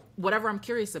 whatever I'm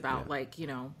curious about, like,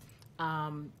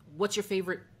 what's your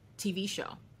favorite TV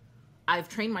show? I've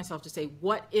trained myself to say,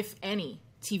 what, if any,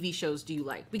 TV shows do you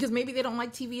like? Because maybe they don't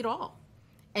like TV at all.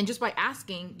 And just by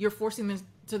asking, you're forcing them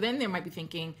So then they might be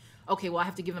thinking, okay, well, I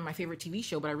have to give them my favorite TV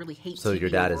show, but I really hate So TV your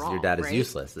data overall, is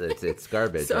useless. It's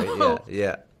garbage, right?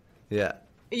 Yeah.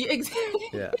 Exactly.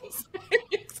 Yeah.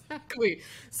 Exactly.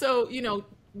 So,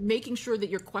 making sure that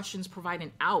your questions provide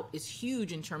an out is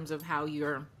huge in terms of how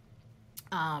you're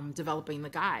developing the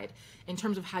guide. In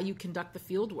terms of how you conduct the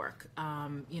field work,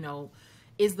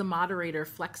 is the moderator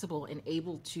flexible and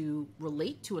able to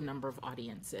relate to a number of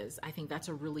audiences? I think that's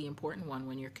a really important one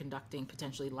when you're conducting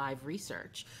potentially live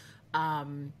research.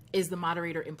 Is the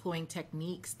moderator employing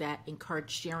techniques that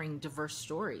encourage sharing diverse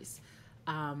stories?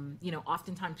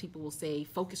 Oftentimes people will say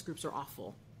focus groups are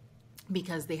awful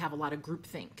because they have a lot of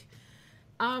groupthink.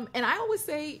 And I always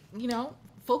say,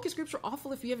 focus groups are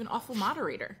awful if you have an awful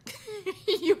moderator.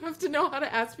 You have to know how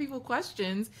to ask people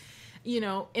questions, in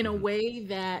a way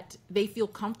that they feel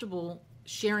comfortable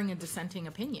sharing a dissenting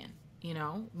opinion.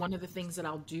 One of the things that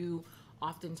I'll do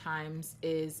oftentimes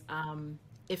is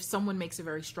if someone makes a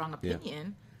very strong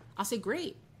opinion, I'll say,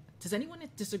 great. Does anyone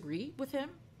disagree with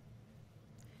him?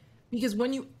 Because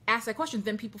when you ask that question,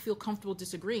 then people feel comfortable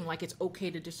disagreeing, like it's okay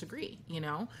to disagree,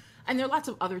 And there are lots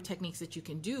of other techniques that you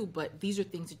can do, but these are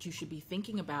things that you should be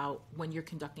thinking about when you're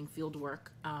conducting field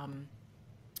work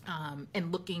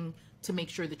and looking to make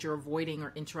sure that you're avoiding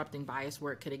or interrupting bias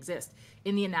where it could exist.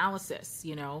 In the analysis,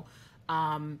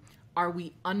 are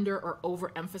we under or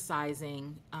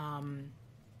overemphasizing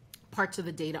parts of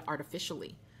the data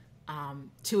artificially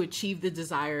to achieve the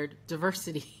desired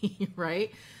diversity,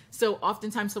 right? So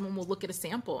oftentimes someone will look at a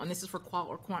sample, and this is for qual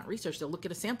or quant research, they'll look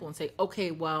at a sample and say,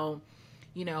 okay, well,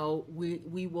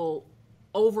 we will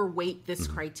overweight this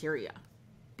criteria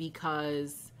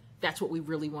because that's what we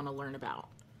really want to learn about.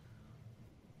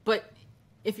 But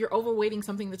if you're overweighting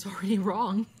something that's already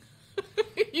wrong,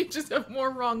 you just have more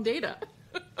wrong data.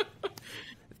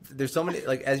 There's so many,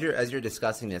 like, as you're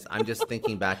discussing this, I'm just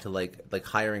thinking back to like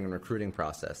hiring and recruiting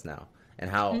process now, and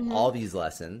how all these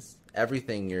lessons,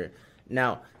 everything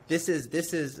now, this is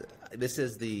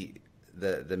the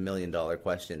 $1 million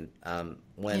question.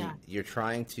 When you're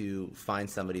trying to find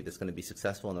somebody that's going to be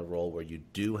successful in a role where you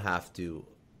do have to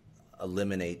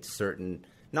eliminate certain,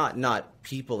 not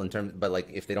people in terms, but like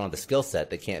if they don't have the skill set,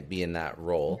 they can't be in that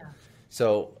role. Yeah.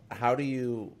 So how do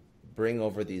you bring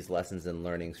over these lessons and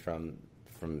learnings from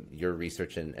your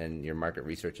research and your market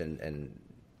research and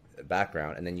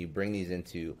background, and then you bring these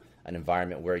into an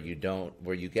environment where you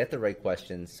get the right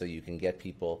questions so you can get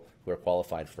people who are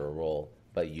qualified for a role,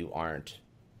 but you aren't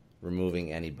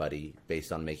removing anybody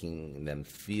based on making them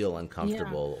feel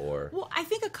uncomfortable or... Well, I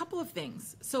think a couple of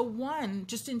things. So one,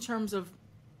 just in terms of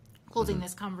closing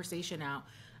this conversation out,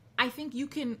 I think you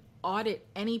can audit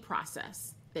any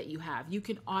process that you have. You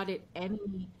can audit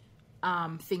any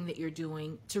thing that you're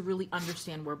doing to really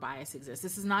understand where bias exists.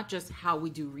 This is not just how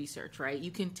we do research, right? You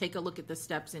can take a look at the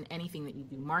steps in anything that you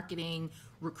do, marketing,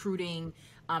 recruiting,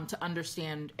 to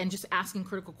understand, and just asking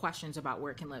critical questions about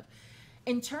where it can live.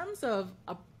 In terms of,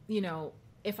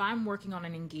 if I'm working on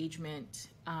an engagement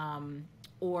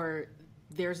or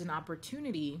there's an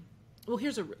opportunity, well,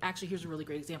 here's a really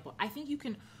great example. I think you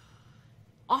can,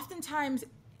 oftentimes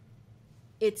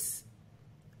it's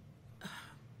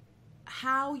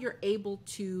how you're able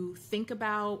to think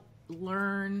about,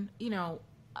 learn,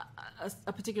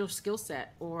 a particular skill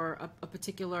set or a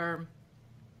particular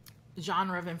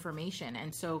genre of information.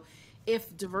 And so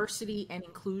if diversity and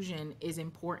inclusion is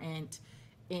important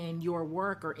in your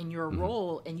work or in your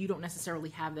role, and you don't necessarily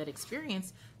have that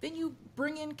experience, then you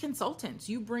bring in consultants.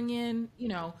 You bring in,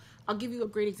 I'll give you a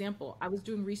great example. I was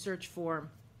doing research for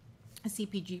a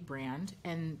CPG brand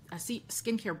and a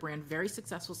skincare brand, very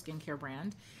successful skincare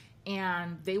brand.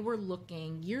 And they were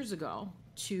looking years ago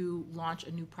to launch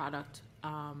a new product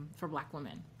for Black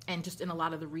women. And just in a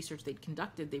lot of the research they'd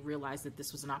conducted, they realized that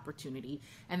this was an opportunity.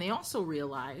 And they also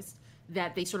realized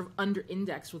that they sort of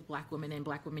under-indexed with Black women, and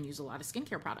Black women use a lot of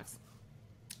skincare products.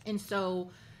 And so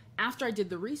after I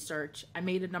did the research, I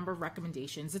made a number of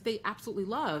recommendations that they absolutely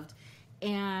loved.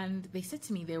 And they said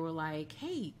to me, they were like,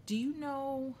 hey, do you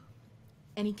know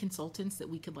any consultants that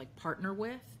we could partner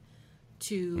with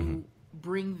to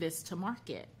bring this to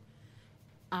market?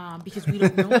 Because we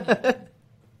don't know anyone.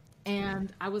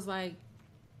 And I was like,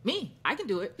 I can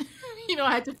do it.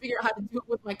 I had to figure out how to do it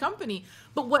with my company.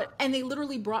 And they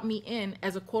literally brought me in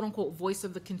as a quote unquote voice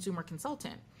of the consumer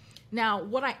consultant. Now,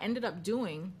 what I ended up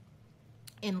doing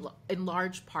in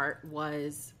large part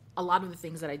was a lot of the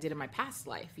things that I did in my past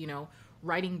life,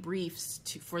 writing briefs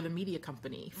for the media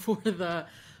company, for the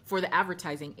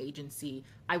advertising agency.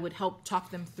 I would help talk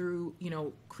them through,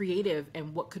 creative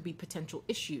and what could be potential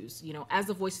issues. As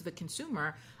the voice of the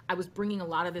consumer, I was bringing a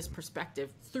lot of this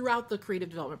perspective throughout the creative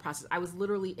development process. I was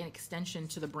literally an extension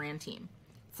to the brand team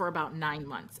for about 9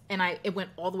 months. And it went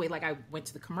all the way, like I went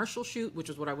to the commercial shoot, which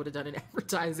is what I would have done in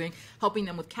advertising, helping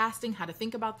them with casting, how to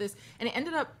think about this. And it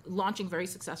ended up launching very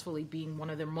successfully, being one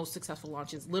of their most successful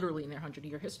launches literally in their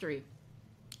 100-year history.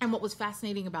 And what was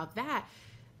fascinating about that,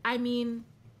 I mean,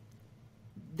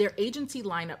 their agency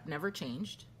lineup never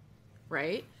changed,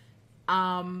 right?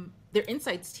 Their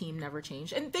insights team never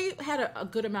changed. And they had a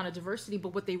good amount of diversity,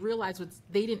 but what they realized was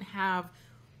they didn't have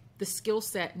the skill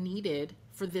set needed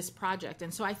for this project.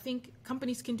 And so I think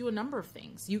companies can do a number of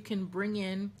things. You can bring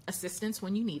in assistance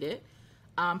when you need it,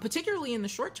 particularly in the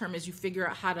short term as you figure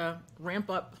out how to ramp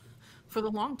up for the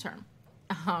long term.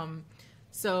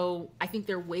 So I think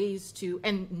there are ways to,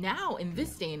 and now in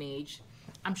this day and age,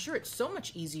 I'm sure it's so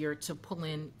much easier to pull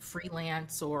in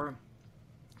freelance or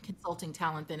consulting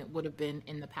talent than it would have been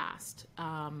in the past.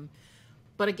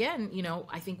 But again, you know,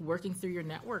 I think working through your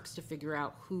networks to figure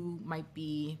out who might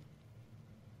be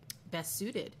best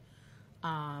suited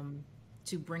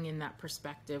to bring in that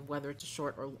perspective, whether it's a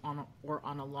short or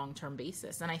on a long-term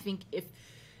basis. And I think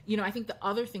I think the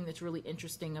other thing that's really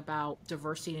interesting about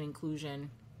diversity and inclusion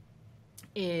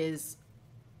is,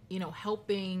 you know,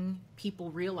 helping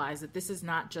people realize that this is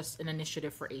not just an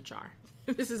initiative for HR.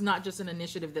 This is not just an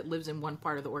initiative that lives in one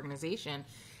part of the organization.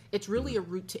 It's really a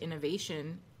route to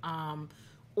innovation,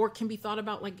 or can be thought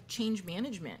about like change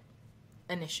management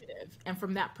initiative. And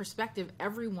from that perspective,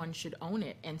 everyone should own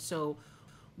it. And so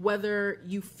whether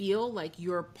you feel like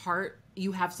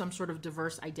you have some sort of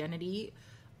diverse identity,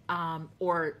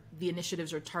 or the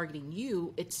initiatives are targeting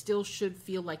you, it still should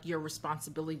feel like your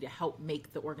responsibility to help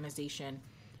make the organization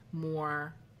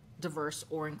more diverse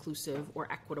or inclusive or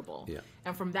equitable. Yeah.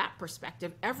 And from that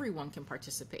perspective, everyone can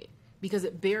participate, because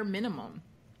at bare minimum,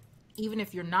 even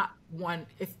if you're not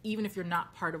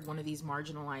part of one of these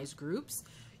marginalized groups,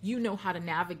 you know how to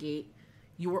navigate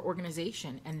your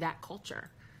organization and that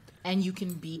culture, and you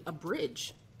can be a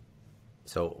bridge.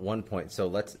 So one point. So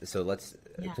let's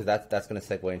because that's going to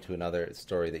segue into another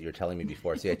story that you're telling me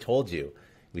before. See, I told you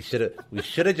we should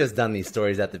have just done these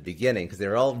stories at the beginning, because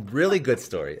they're all really good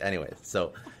stories. Anyways,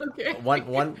 so Okay.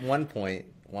 one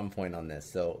point on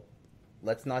this. So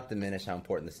let's not diminish how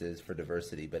important this is for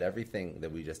diversity, but everything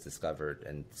that we just discovered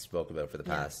and spoke about for the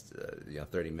past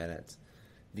 30 minutes,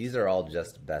 these are all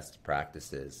just best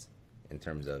practices in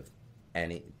terms of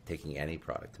taking any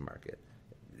product to market.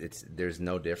 There's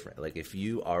no different. Like, if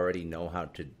you already know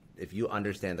if you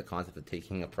understand the concept of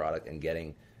taking a product and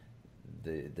getting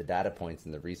the data points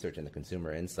and the research and the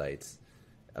consumer insights,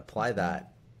 apply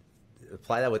that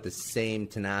with the same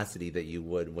tenacity that you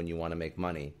would when you want to make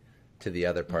money to the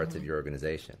other parts of your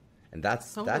organization. And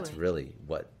that's really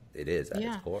what it is at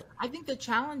its core. I think the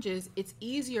challenge is it's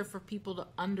easier for people to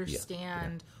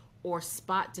understand or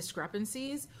spot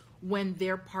discrepancies when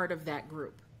they're part of that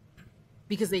group,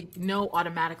 because they know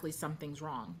automatically something's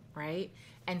wrong, right?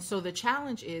 And so the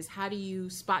challenge is, how do you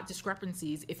spot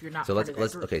discrepancies if you're not part of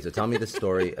that group? Okay, so tell me the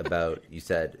story about, you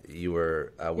said you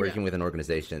were working with an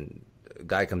organization. A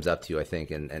guy comes up to you, I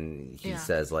think, and he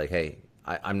says, like, hey,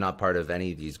 I'm not part of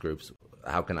any of these groups.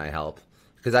 How can I help?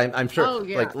 Because I'm sure,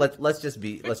 like, let's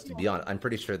be honest. I'm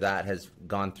pretty sure that has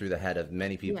gone through the head of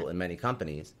many people in many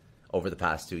companies over the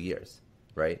past 2 years,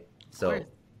 right? So,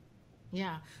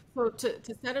 yeah. So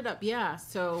to set it up,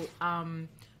 so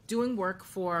doing work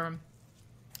for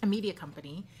a media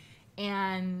company,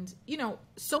 and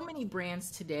so many brands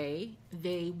today,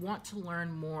 they want to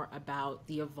learn more about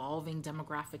the evolving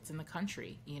demographics in the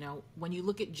country. When you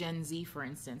look at Gen Z, for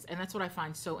instance, and that's what I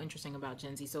find so interesting about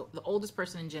Gen Z. So the oldest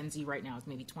person in Gen Z right now is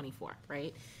maybe 24,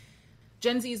 right?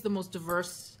 Gen Z is the most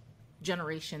diverse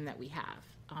generation that we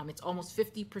have. It's almost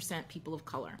 50% people of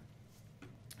color.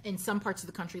 In some parts of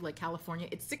the country, like California,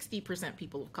 it's 60%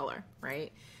 people of color,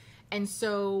 right? And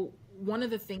so one of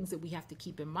the things that we have to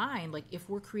keep in mind, like, if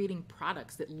we're creating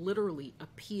products that literally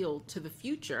appeal to the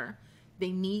future,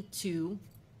 they need to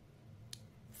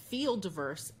feel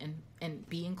diverse and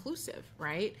be inclusive,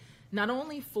 right? Not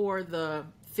only for the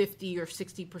 50 or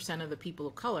 60% of the people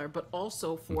of color, but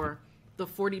also for the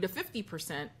 40 to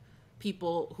 50%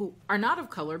 people who are not of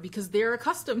color, because they're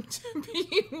accustomed to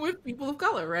being with people of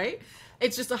color, right?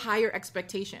 It's just a higher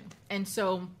expectation. And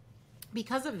so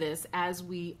because of this, as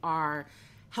we are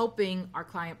helping our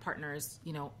client partners,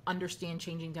 understand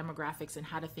changing demographics and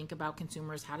how to think about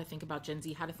consumers, how to think about Gen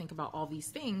Z, how to think about all these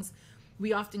things,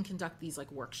 we often conduct these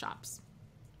like workshops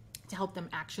to help them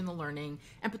action the learning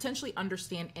and potentially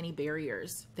understand any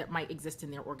barriers that might exist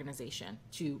in their organization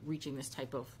to reaching this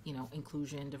type of,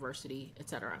 inclusion, diversity, et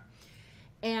cetera.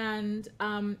 And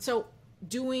so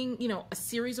doing, a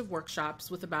series of workshops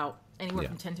with about anywhere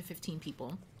from 10 to 15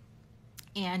 people.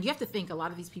 And you have to think a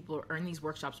lot of these people are in these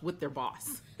workshops with their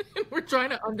boss. We're trying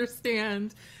to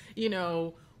understand, you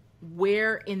know,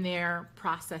 where in their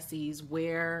processes,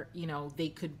 where, you know, they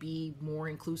could be more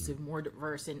inclusive, more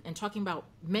diverse, and talking about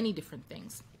many different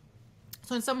things.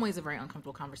 So in some ways, a very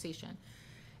uncomfortable conversation.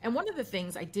 And one of the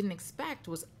things I didn't expect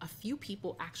was a few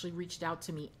people actually reached out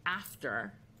to me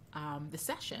after the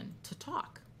session to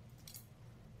talk.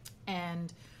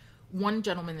 And one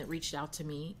gentleman that reached out to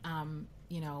me,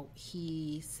 you know,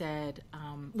 he said,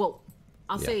 well,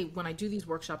 I'll say when I do these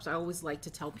workshops, I always like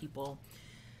to tell people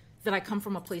that I come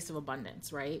from a place of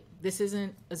abundance, right? This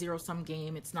isn't a zero-sum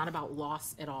game. It's not about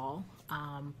loss at all.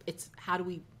 It's how do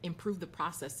we improve the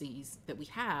processes that we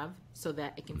have so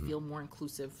that it can feel more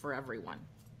inclusive for everyone.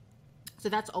 So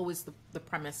that's always the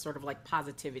premise, sort of like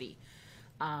positivity.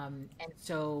 And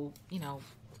so, you know,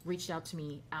 reached out to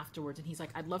me afterwards, and he's like,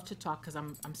 I'd love to talk because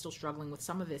I'm still struggling with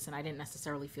some of this, and I didn't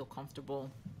necessarily feel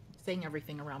comfortable saying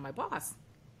everything around my boss.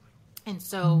 And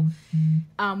so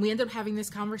we ended up having this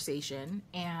conversation,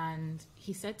 and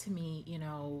he said to me, you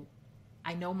know,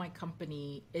 I know my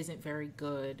company isn't very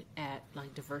good at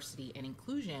like diversity and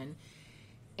inclusion.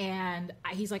 And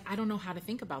he's like, I don't know how to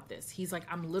think about this. He's like,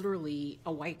 I'm literally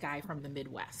a white guy from the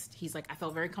Midwest. He's like, I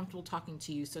felt very comfortable talking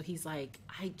to you. So he's like,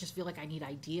 I just feel like I need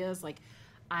ideas. Like,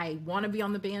 I want to be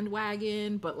on the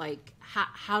bandwagon, but like,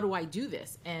 how do I do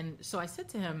this? And so I said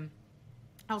to him,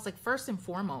 I was like, first and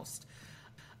foremost,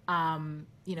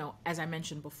 you know, as I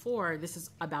mentioned before, this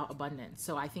is about abundance.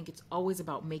 So I think it's always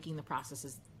about making the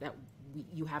processes that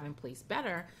you have in place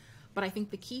better. But I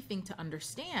think the key thing to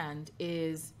understand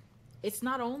is it's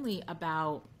not only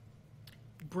about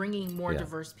bringing more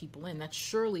diverse people in. That's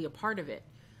surely a part of it.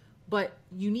 But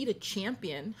you need a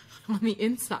champion on the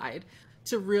inside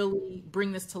to really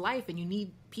bring this to life. And you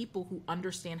need people who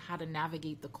understand how to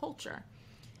navigate the culture.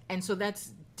 And so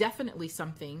that's definitely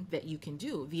something that you can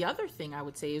do. The other thing I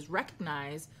would say is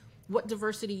recognize what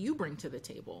diversity you bring to the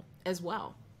table as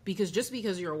well. Because just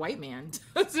because you're a white man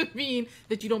doesn't mean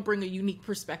that you don't bring a unique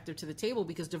perspective to the table,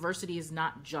 because diversity is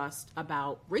not just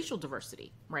about racial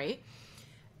diversity, right?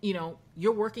 You know,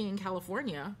 you're working in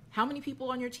California. How many people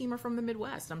on your team are from the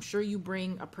Midwest? I'm sure you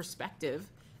bring a perspective,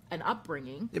 an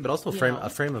upbringing. Yeah, but also a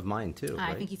frame of mind too. I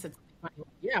right? think he said,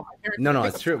 yeah. My parents No,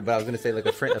 it's true. But I was going to say, like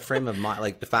a frame of mind,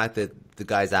 like the fact that the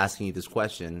guy's asking you this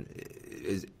question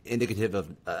is indicative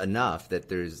of enough that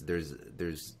there's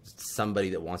somebody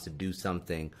that wants to do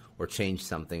something or change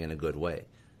something in a good way.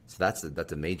 So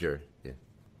that's a major. Yeah.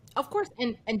 Of course,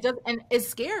 and is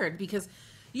scared because,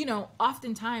 you know,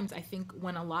 oftentimes I think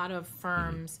when a lot of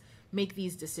firms make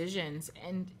these decisions,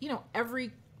 and you know,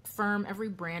 every firm, every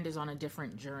brand is on a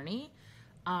different journey.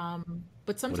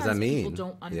 But sometimes people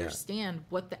don't understand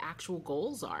what the actual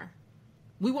goals are.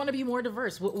 We want to be more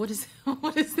diverse. What does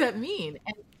that mean?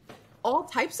 And all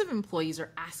types of employees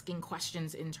are asking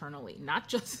questions internally, not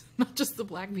just the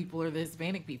Black people or the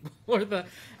Hispanic people or the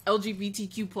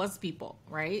LGBTQ plus people,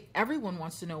 right? Everyone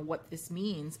wants to know what this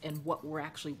means and what we're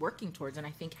actually working towards. And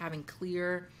I think having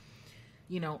clearly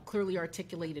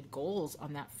articulated goals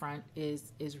on that front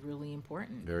is really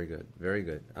important. Very good. Very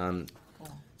good.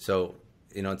 So,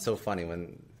 you know, it's so funny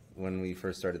when we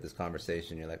first started this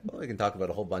conversation, you're like, well, we can talk about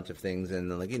a whole bunch of things,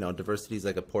 and like, you know, diversity is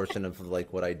like a portion of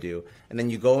like what I do, and then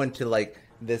you go into like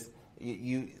this,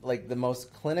 you like the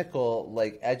most clinical,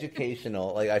 like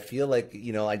educational, like I feel like,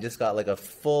 you know, I just got like a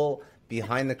full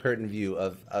behind the curtain view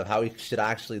of how we should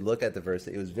actually look at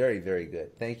diversity. It was very, very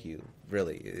good. Thank you,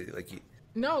 really.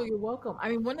 No, you're welcome. I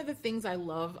mean, one of the things I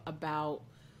love about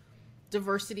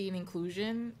diversity and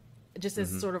inclusion, just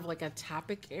as sort of like a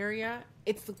topic area,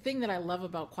 it's the thing that I love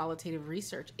about qualitative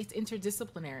research. It's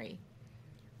interdisciplinary.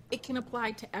 It can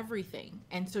apply to everything.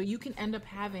 And so you can end up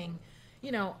having,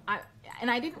 you know,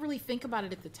 I didn't really think about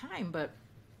it at the time, but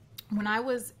when I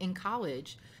was in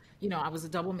college, you know, I was a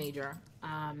double major,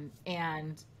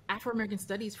 and Afro-American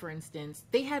Studies, for instance,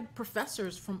 they had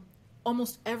professors from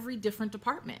almost every different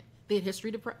department. They had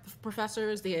history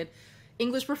professors, they had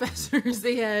English professors,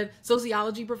 they had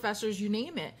sociology professors, you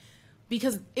name it,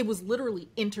 because it was literally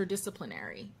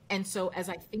interdisciplinary. And so as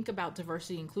I think about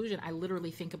diversity and inclusion, I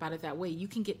literally think about it that way. You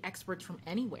can get experts from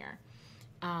anywhere,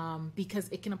 because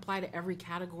it can apply to every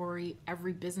category,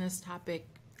 every business topic,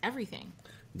 everything.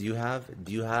 Do you have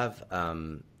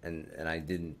and I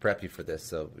didn't prep you for this,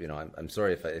 so you know, I'm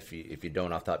sorry if you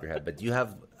don't off the top of your head, but do you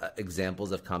have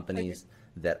examples of companies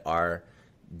that are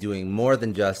doing more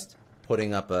than just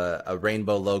putting up a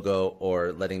rainbow logo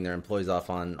or letting their employees off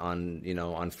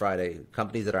on Friday,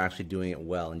 companies that are actually doing it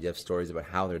well, and you have stories about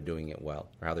how they're doing it well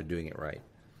or how they're doing it right?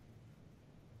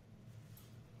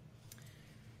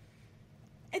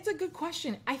 It's a good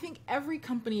question. I think every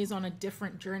company is on a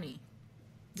different journey,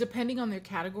 depending on their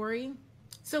category.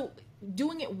 So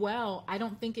doing it well, I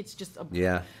don't think it's just a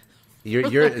Yeah. for You're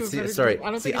lack of a see, better sorry. term.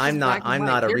 I don't See, think it's just black and I'm white.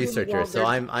 not a They're doing it researcher, well. so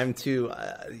I'm too.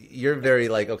 You're very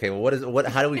like, okay, well, what?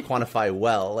 How do we quantify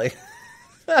well? Like,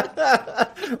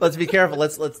 let's be careful.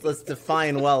 Let's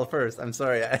define well first. I'm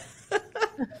sorry.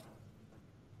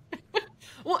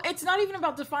 Well, it's not even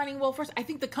about defining well first. I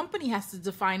think the company has to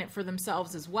define it for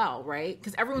themselves as well, right?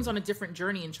 Because everyone's on a different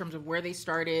journey in terms of where they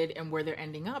started and where they're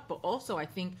ending up. But also, I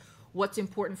think what's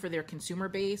important for their consumer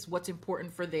base, what's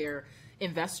important for their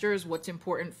investors, what's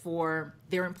important for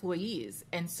their employees.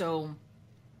 And so,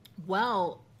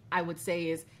 well, I would say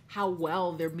is how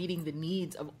well they're meeting the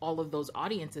needs of all of those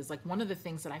audiences. Like one of the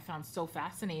things that I found so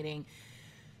fascinating,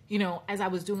 as I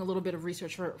was doing a little bit of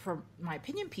research for my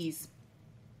opinion piece,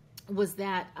 was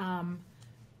that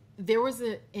there was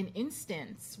an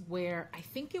instance where I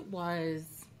think it was,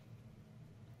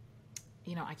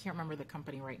 I can't remember the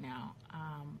company right now,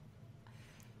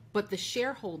 but the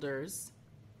shareholders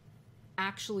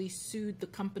actually sued the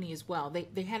company as well.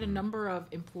 They had a number of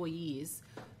employees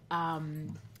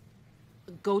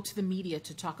go to the media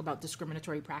to talk about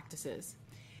discriminatory practices.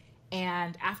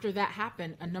 And after that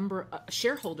happened, a number of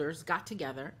shareholders got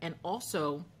together and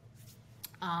also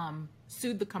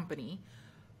sued the company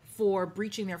for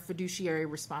breaching their fiduciary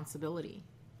responsibility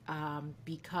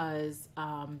because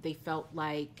they felt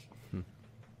like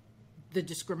the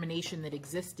discrimination that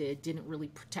existed didn't really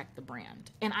protect the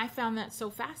brand. And I found that so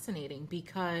fascinating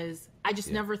because I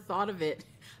just never thought of it.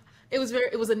 It was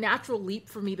a natural leap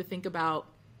for me to think about,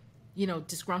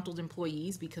 disgruntled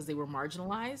employees because they were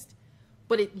marginalized,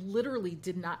 but it literally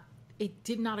did not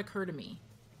occur to me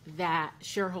that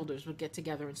shareholders would get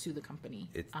together and sue the company.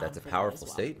 That's a for that powerful as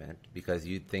well. statement because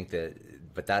you'd think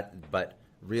that, but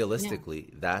realistically,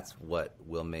 that's what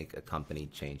will make a company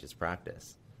change its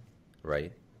practice,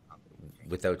 right?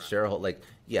 Without shareholder, like,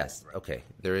 yes, okay,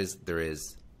 there is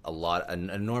an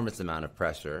enormous amount of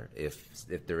pressure if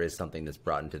there is something that's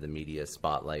brought into the media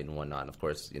spotlight and whatnot. Of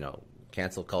course,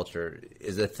 cancel culture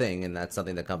is a thing, and that's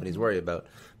something that companies worry about.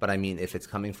 But I mean, if it's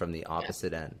coming from the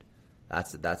opposite end,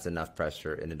 that's enough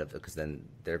pressure in and of, because then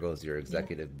there goes your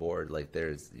executive board. Like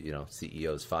there's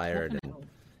CEOs fired, Definitely. and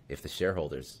if the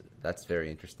shareholders, that's very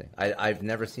interesting. I've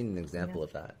never seen an example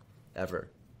of that ever.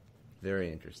 Very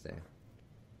interesting.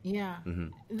 Yeah.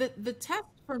 The test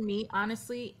for me,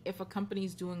 honestly, if a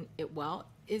company's doing it well,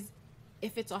 is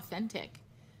if it's authentic.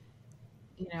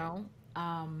 You know,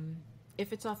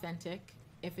 if it's authentic,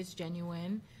 if it's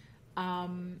genuine,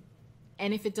 and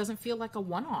if it doesn't feel like a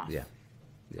one-off. Yeah.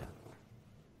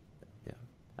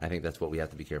 I think that's what we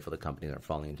have to be careful that companies aren't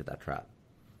falling into that trap.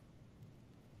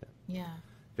 Yeah.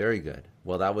 Very good.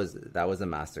 Well, that was a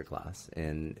masterclass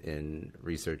in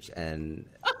research and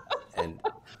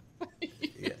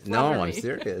yeah, no, Flatter I'm me.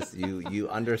 serious. You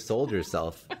undersold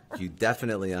yourself. You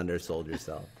definitely undersold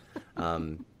yourself.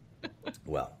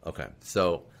 Well, okay.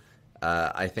 So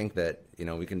I think that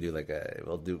we can do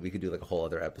we could do like a whole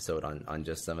other episode on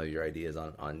just some of your ideas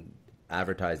on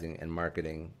advertising and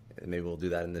marketing. Maybe we'll do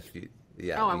that in the future.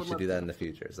 Yeah, I we would should love do that to. in the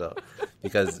future. So,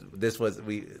 because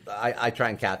I try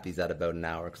and cap these at about an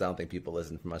hour because I don't think people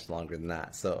listen for much longer than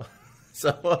that. So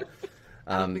what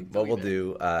we'll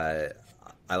do, I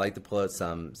like to pull out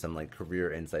some like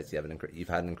career insights. You've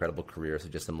had an incredible career, so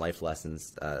just some life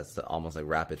lessons, so almost like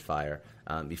rapid fire.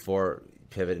 Before you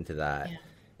pivot into that, Yeah.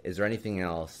 is there anything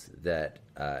else that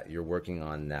you're working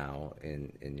on now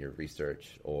in your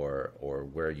research or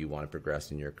where you want to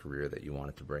progress in your career that you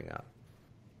wanted to bring up?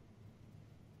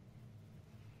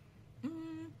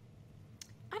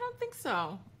 I don't think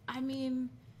so. I mean,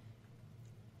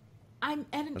 I'm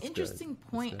at an That's good. interesting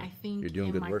That's point, good. I think, You're doing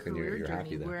in good my work and career you're happy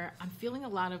journey there. where I'm feeling a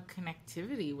lot of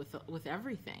connectivity with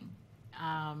everything.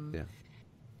 Yeah.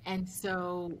 And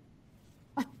so,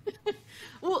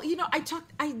 well,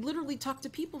 I literally talk to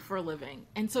people for a living.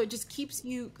 And so it just keeps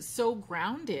you so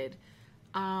grounded,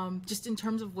 just in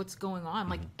terms of what's going on.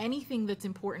 Like anything that's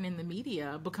important in the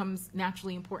media becomes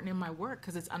naturally important in my work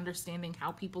because it's understanding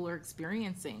how people are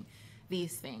experiencing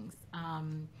these things.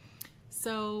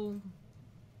 So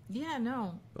yeah,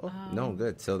 no. Oh, no,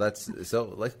 good. So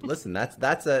listen,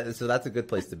 that's a good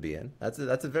place to be in. That's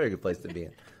a very good place to be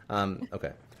in.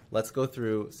 Okay, let's go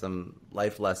through some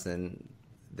life lesson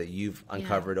that you've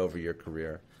uncovered over your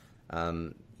career.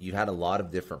 You had a lot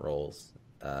of different roles.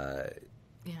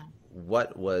 Yeah.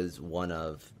 What was one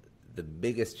of the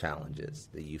biggest challenges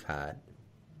that you've had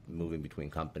moving between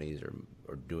companies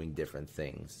or doing different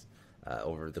things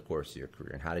over the course of your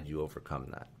career, and how did you overcome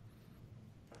that?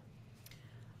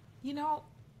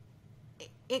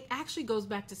 it actually goes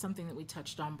back to something that we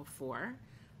touched on before.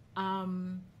 I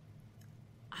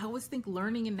always think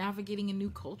learning and navigating a new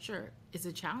culture is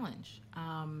a challenge.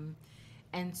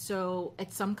 And so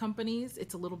at some companies,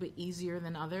 it's a little bit easier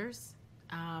than others.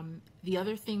 The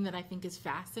other thing that I think is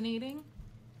fascinating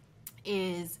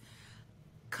is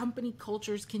company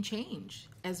cultures can change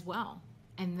as well.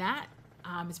 And that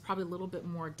is probably a little bit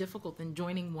more difficult than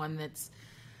joining one that's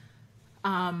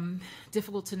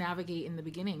difficult to navigate in the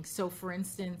beginning. So for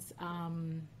instance,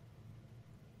 one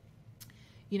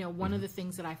of the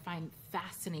things that I find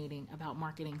fascinating about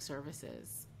marketing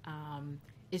services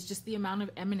is just the amount of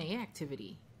M&A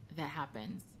activity that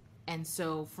happens. And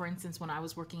so, for instance, when I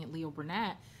was working at Leo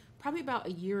Burnett, probably about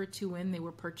a year or two in, they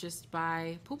were purchased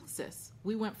by Publicis.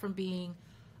 We went from being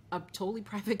a totally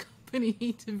private company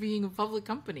to being a public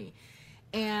company.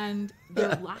 And there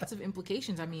are lots of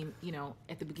implications. I mean,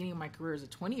 at the beginning of my career as a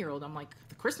 20-year-old, I'm like,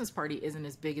 the Christmas party isn't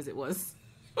as big as it was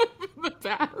in the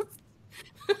past.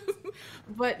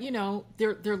 But,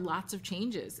 there are lots of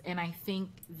changes. And I think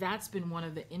that's been one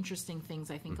of the interesting things,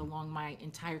 I think, along my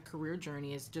entire career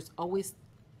journey is just always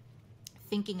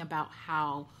thinking about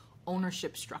how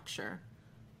ownership structure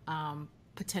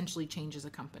potentially changes a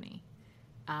company.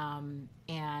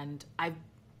 And I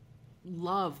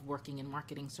love working in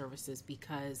marketing services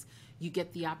because you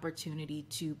get the opportunity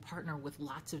to partner with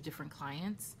lots of different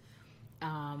clients,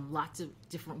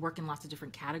 work in lots of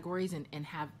different categories and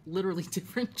have literally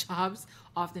different jobs,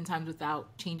 oftentimes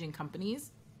without changing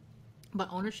companies. But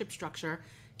ownership structure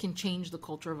can change the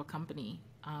culture of a company,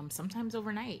 sometimes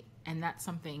overnight. And that's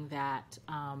something that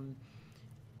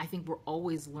I think we're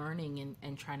always learning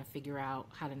and trying to figure out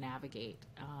how to navigate.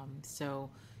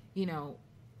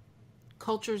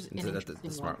 Culture's an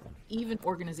interesting one, even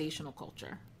organizational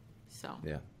culture. So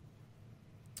yeah.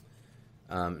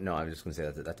 No, I was just going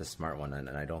to say that's a smart one,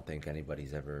 and I don't think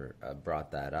anybody's ever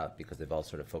brought that up because they've all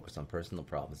sort of focused on personal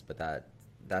problems. But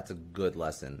that's a good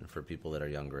lesson for people that are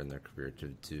younger in their career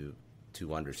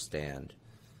to understand.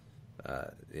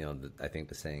 I think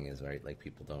the saying is, right, like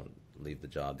people don't leave the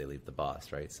job, they leave the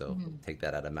boss, right? So take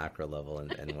that at a macro level,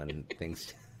 and when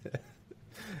things.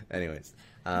 Anyways,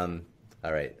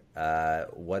 all right.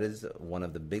 What is one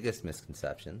of the biggest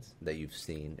misconceptions that you've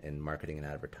seen in marketing and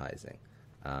advertising?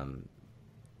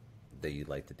 That you'd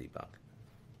like to debunk?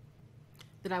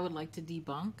 That I would like to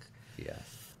debunk?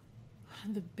 Yes.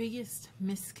 The biggest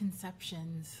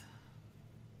misconceptions.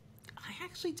 I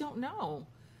actually don't know.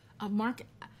 I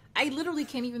literally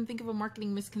can't even think of a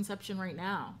marketing misconception right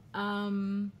now.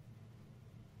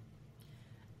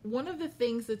 One of the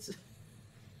things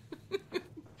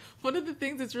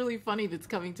that's really funny that's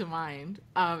coming to mind,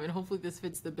 and hopefully this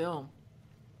fits the bill,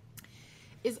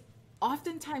 is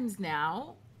oftentimes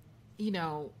now,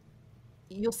 you'll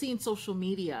see in social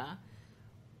media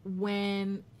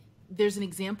when there's an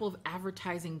example of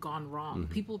advertising gone wrong.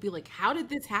 People will be like, how did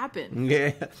this happen?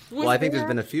 Yeah. Well, I think there's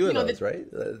been a few of those, right?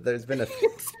 There's been a few.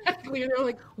 Exactly. And they're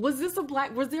like, was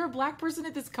there a black person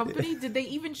at this company? Did they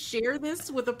even share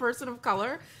this with a person of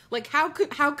color? Like, how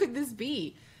could this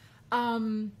be?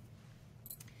 And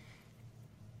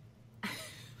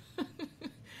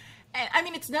I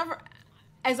mean, it's never,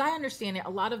 as I understand it, a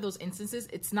lot of those instances,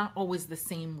 it's not always the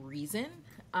same reason.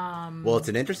 Well, it's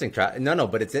an interesting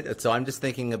but it's it. So I'm just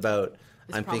thinking about,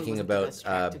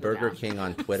 Burger King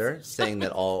on Twitter saying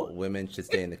that all women should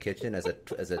stay in the kitchen as a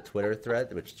Twitter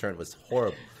thread, which turned was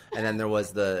horrible. And then there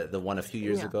was the one a few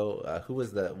years ago. Who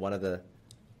was one of the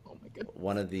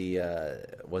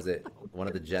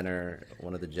Jenner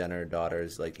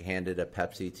daughters like handed a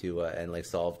Pepsi to and like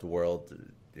solved world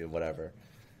whatever.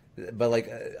 But like,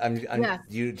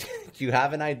 do you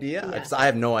have an idea? Yeah. 'Cause I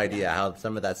have no idea how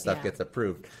some of that stuff gets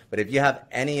approved. But if you have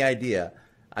any idea,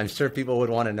 I'm sure people would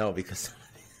want to know because.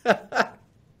 I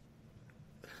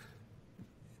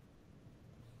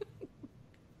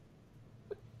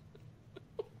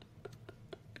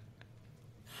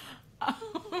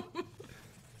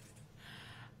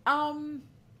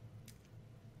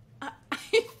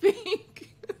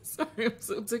think. Sorry, I'm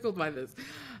so tickled by this.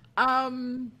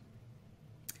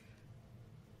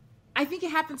 I think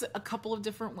it happens a couple of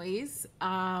different ways.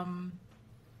 But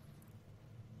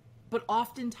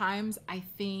oftentimes, I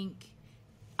think,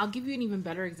 I'll give you an even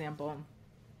better example.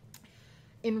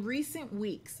 In recent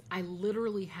weeks, I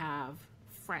literally have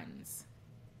friends,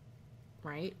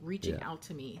 right, reaching out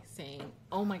to me saying,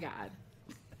 oh my God,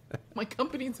 my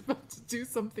company's about to do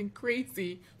something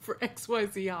crazy for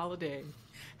XYZ holiday.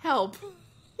 Help.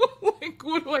 Like,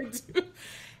 what do I do?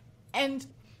 And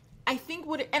I think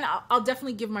I'll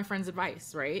definitely give my friends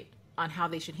advice, right, on how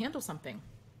they should handle something.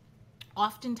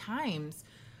 Oftentimes,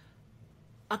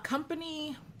 a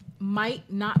company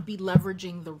might not be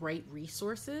leveraging the right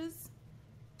resources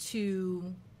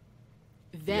to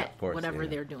vet whatever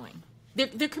they're doing.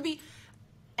 There could be,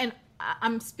 and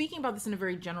I'm speaking about this in a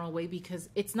very general way because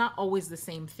it's not always the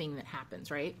same thing that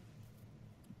happens, right?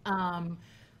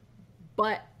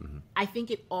 But I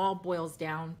think it all boils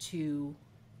down to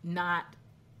not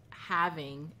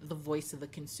having the voice of the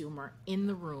consumer in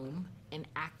the room and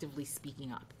actively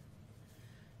speaking up.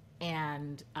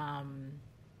 And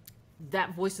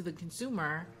that voice of the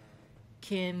consumer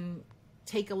can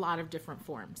take a lot of different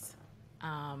forms.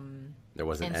 There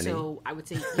wasn't any. So I would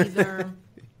say either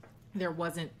there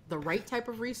wasn't the right type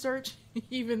of research,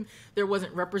 even there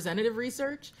wasn't representative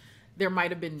research, there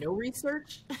might have been no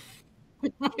research.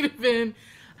 It might have been,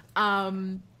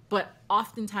 but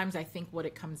oftentimes I think what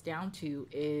it comes down to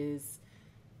is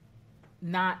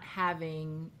not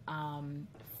having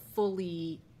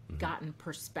fully gotten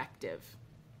perspective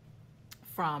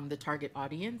from the target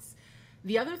audience.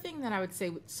 The other thing that I would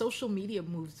say, social media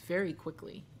moves very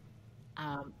quickly,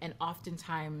 and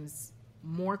oftentimes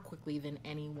more quickly than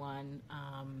anyone,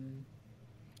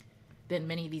 than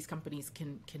many of these companies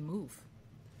can move.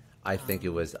 I think it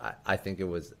was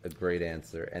a great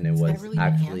answer, and it was really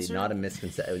actually not a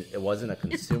misconception. It wasn't a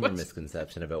consumer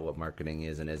misconception about what marketing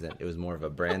is and isn't. It was more of a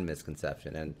brand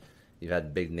misconception, and you've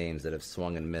had big names that have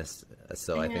swung and missed.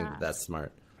 So I think that's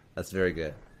smart. That's very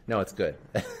good. No, it's good.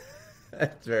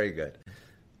 It's very good.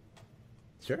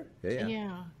 Sure.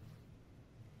 Yeah.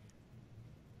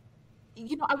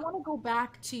 You know, I want to go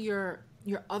back to your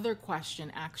other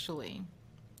question, actually,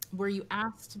 where you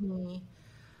asked me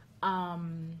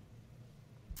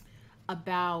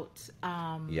about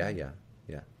how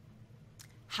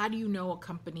do you know a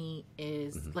company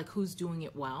is like who's doing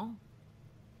it well?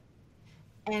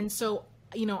 And so,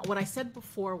 you know, what I said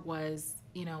before was,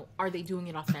 you know, are they doing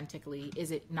it authentically?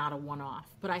 Is it not a one-off?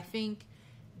 But I think,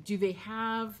 do they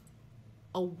have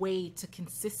a way to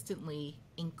consistently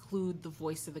include the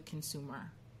voice of the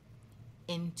consumer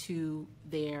into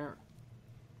their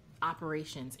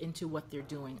operations, into what they're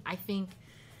doing? I think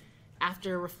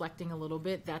after reflecting a little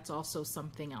bit, that's also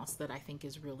something else that I think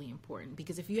is really important,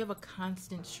 because if you have a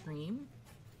constant stream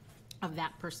of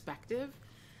that perspective,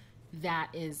 that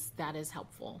is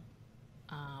helpful,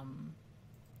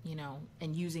 you know,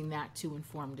 and using that to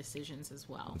inform decisions as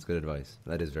well. That's good advice.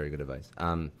 That is very good advice.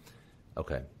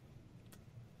 Okay.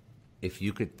 If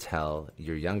you could tell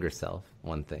your younger self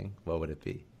one thing, what would it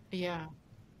be? Yeah.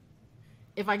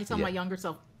 If I could tell my younger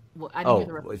self, well,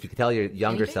 if you could tell your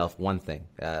younger self one thing,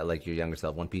 like your younger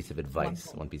self, one piece of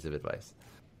advice, one piece of advice.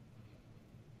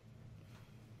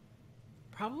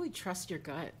 Probably trust your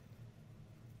gut.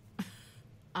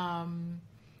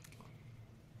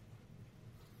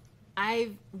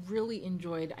 I've really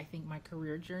enjoyed, I think, my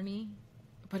career journey,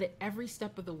 but at every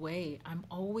step of the way, I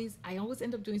always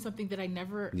end up doing something that I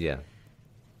never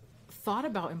thought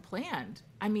about and planned.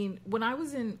 I mean, when I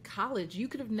was in college, you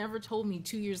could have never told me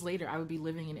 2 years later I would be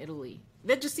living in Italy.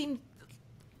 That just seemed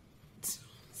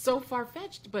so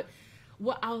far-fetched. But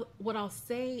what I'll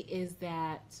say is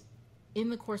that in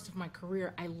the course of my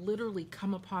career, I literally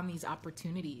come upon these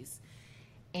opportunities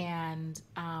and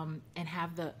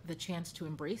have the chance to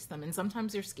embrace them. And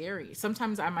sometimes they're scary.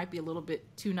 Sometimes I might be a little bit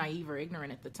too naive or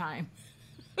ignorant at the time.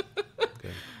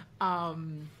 Okay.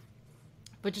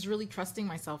 But just really trusting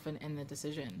myself in the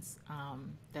decisions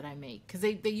that I make, because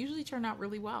they usually turn out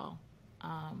really well.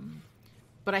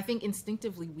 But I think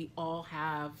instinctively we all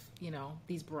have, you know,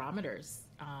 these barometers,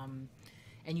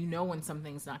 and you know when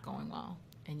something's not going well,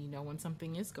 and you know when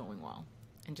something is going well,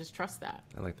 and just trust that.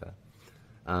 I like that.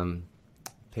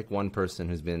 Pick one person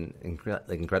who's been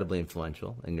incredibly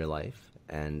influential in your life,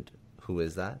 and who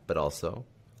is that? But also,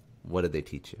 what did they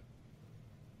teach you?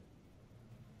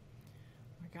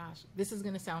 Gosh, this is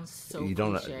going to sound so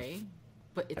cliche,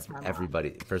 but it's my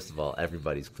mom. First of all,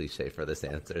 everybody's cliche for this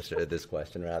answer, or this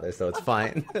question rather, so it's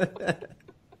fine.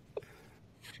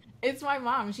 It's my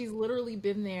mom. She's literally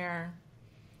been there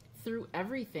through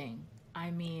everything.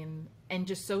 I mean, and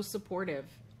just so supportive.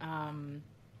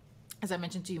 As I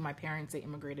mentioned to you, my parents, they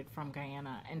immigrated from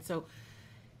Guyana. And so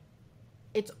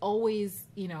it's always,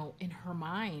 you know, in her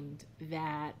mind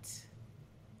that,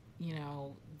 you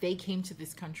know, they came to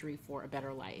this country for a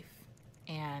better life,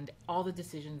 and all the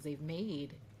decisions they've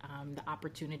made, the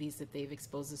opportunities that they've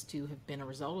exposed us to have been a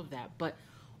result of that. But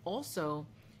also,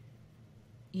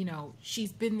 you know,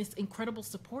 she's been this incredible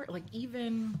support, like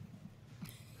even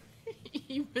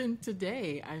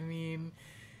today. I mean,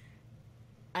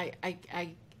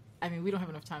 I mean, we don't have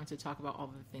enough time to talk about all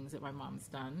the things that my mom's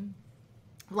done.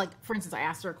 Like, for instance, I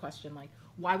asked her a question like,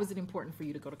 why was it important for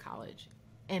you to go to college?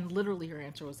 And literally her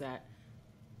answer was that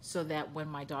so that when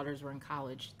my daughters were in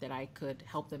college, that I could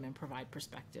help them and provide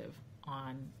perspective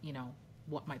on,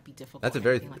 what might be difficult. That's a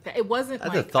very like that. It wasn't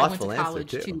that's like a thoughtful I went to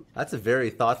answer college too. That's a very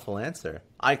thoughtful answer.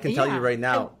 I can tell you right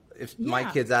now, if my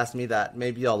kids ask me that,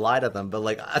 maybe I'll lie to them. But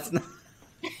like, that's not.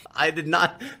 I did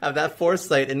not have that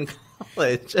foresight in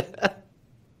college.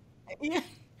 Yeah.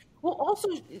 Well, also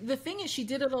the thing is, she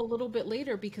did it a little bit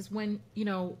later because when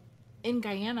in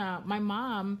Guyana, my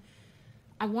mom,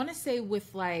 I want to say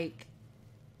with like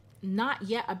not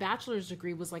yet a bachelor's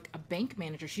degree, was like a bank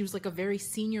manager. She was like a very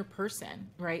senior person,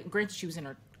 right? Granted, she was in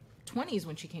her 20s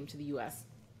when she came to the U.S.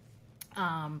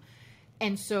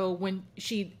 And so when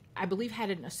she, I believe,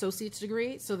 had an associate's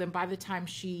degree, so then by the time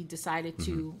she decided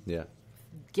to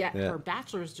get her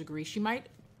bachelor's degree,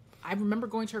 I remember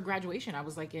going to her graduation. I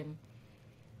was like in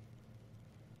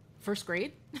first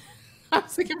grade. I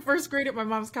was like in first grade at my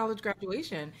mom's college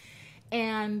graduation.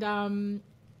 And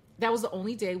that was the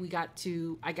only day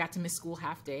I got to miss school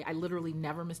half day. I literally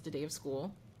never missed a day of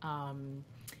school. And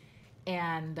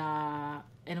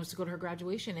it was to go to her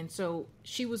graduation. And so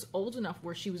she was old enough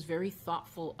where she was very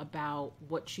thoughtful about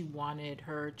what she wanted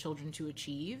her children to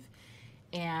achieve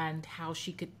and how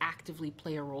she could actively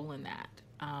play a role in that.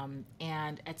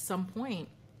 And at some point,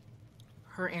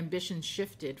 her ambition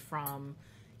shifted from,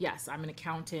 yes, I'm an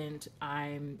accountant,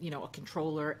 I'm, a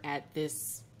controller at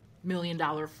this $1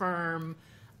 million firm,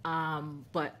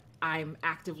 but I'm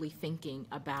actively thinking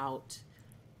about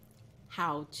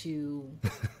how to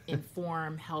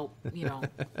inform, help,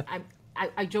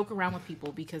 I joke around with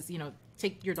people because,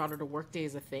 take your daughter to work day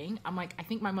is a thing. I'm like, I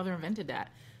think my mother invented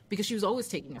that because she was always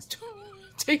taking us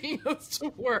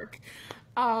to work.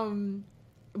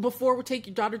 Before Take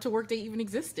Your Daughter to Work Day even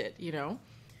existed, So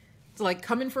like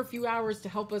come in for a few hours to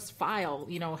help us file,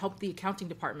 help the accounting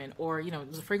department, or, it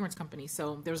was a fragrance company.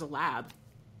 So there's a lab.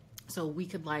 So we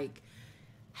could like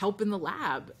help in the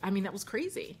lab. I mean, that was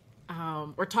crazy.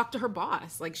 Or talk to her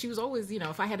boss. Like she was always,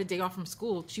 if I had a day off from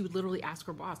school, she would literally ask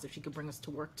her boss if she could bring us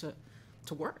to work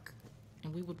to work,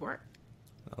 and we would work.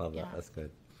 I love that. That's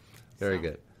good. Very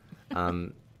good.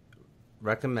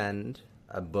 Recommend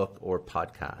a book or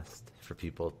podcast for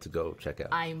people to go check out.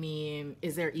 I mean,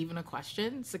 is there even a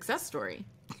question? Success Story.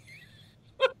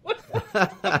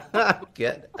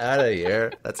 Get out of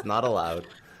here. That's not allowed.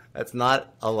 That's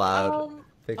not allowed.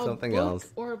 Pick something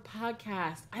else. Or a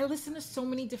podcast. I listen to so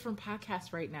many different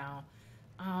podcasts right now.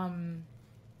 And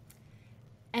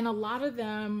a lot of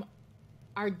them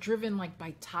are driven like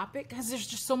by topic because there's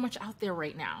just so much out there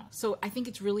right now. So I think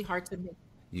it's really hard to make.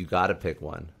 You got to pick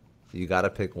one.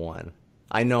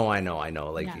 I know.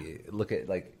 Like, look at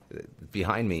like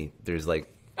behind me. There's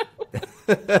like.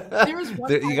 There is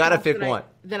one. You got to pick one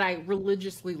that I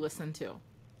religiously listen to.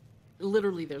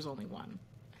 Literally, there's only one.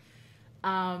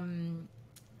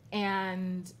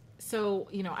 And so,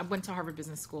 I went to Harvard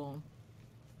Business School.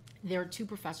 There are two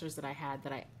professors that I had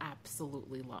that I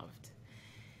absolutely loved.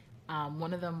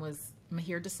 One of them was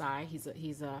Mahir Desai.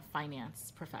 He's a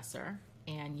finance professor,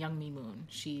 and Youngmi Moon.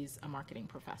 She's a marketing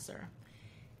professor.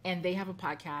 And they have a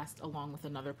podcast along with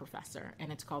another professor,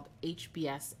 and it's called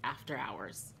HBS After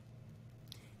Hours.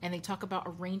 And they talk about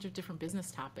a range of different business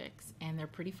topics, and they're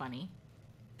pretty funny.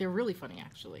 They're really funny,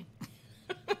 actually.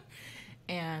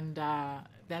 And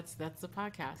that's the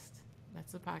podcast.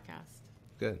 That's the podcast.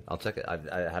 Good. I'll check it. I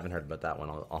haven't heard about that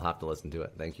one. I'll have to listen to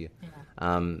it. Thank you.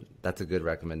 Yeah. That's a good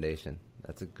recommendation.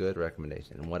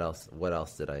 And what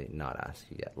else did I not ask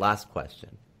you yet? Last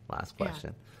question. Yeah.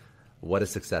 What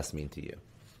does success mean to you?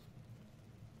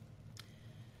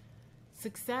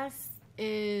 Success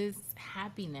is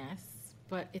happiness,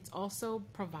 but it's also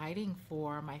providing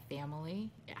for my family.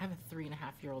 I have a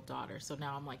 3.5-year-old daughter, so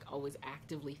now I'm like always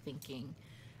actively thinking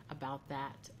about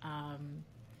that.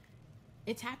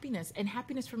 It's happiness, and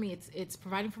happiness for me, it's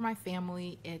providing for my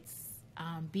family. It's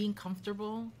being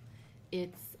comfortable.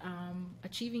 It's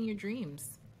achieving your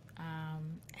dreams.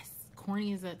 As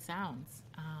corny as that sounds,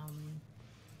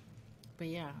 but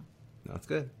yeah. No, it's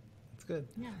good. It's good.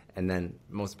 Yeah. And then,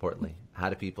 most importantly, how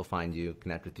do people find you,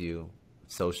 connect with you,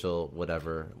 social,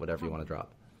 whatever you want to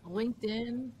drop?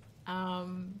 LinkedIn,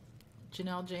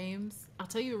 Janelle James. I'll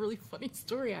tell you a really funny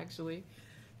story, actually.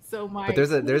 So but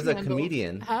there's a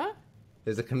comedian. Huh?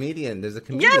 There's a comedian. Yes,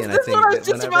 I that's think, what I was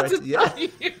just about to tell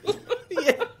you.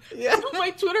 Yeah. So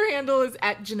my Twitter handle is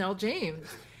 @Janelle James.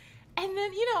 And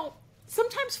then,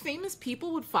 sometimes famous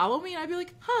people would follow me, and I'd be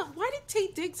like, why did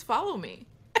Tate Diggs follow me?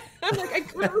 I'm like, I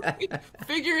couldn't really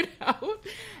figure it out.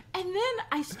 And then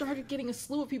I started getting a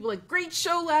slew of people like, great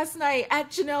show last night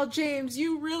 @Janelle James.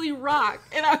 You really rock.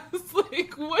 And I was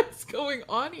like, what's going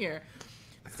on here?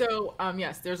 So,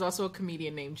 yes, there's also a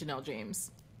comedian named Janelle James.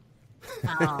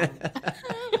 Um,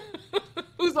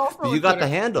 who's also You got the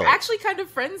handle. We're actually kind of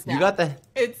friends now. You got the.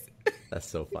 It's That's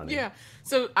so funny. yeah.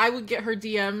 So I would get her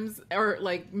DMs or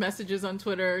like messages on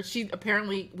Twitter. She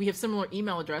apparently we have similar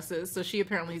email addresses, so she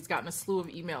apparently has gotten a slew of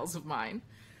emails of mine.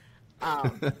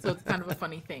 So it's kind of a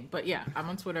funny thing. But yeah, I'm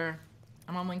on Twitter.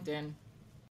 I'm on LinkedIn.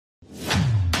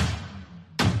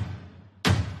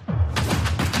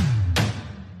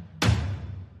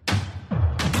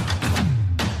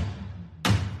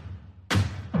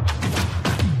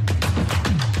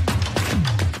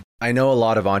 I know a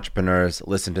lot of entrepreneurs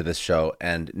listen to this show,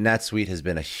 and NetSuite has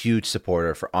been a huge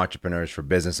supporter for entrepreneurs, for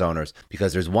business owners,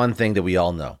 because there's one thing that we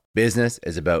all know. Business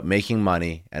is about making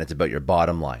money, and it's about your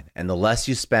bottom line. And the less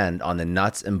you spend on the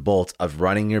nuts and bolts of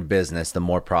running your business, the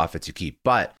more profits you keep.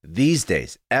 But these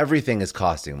days, everything is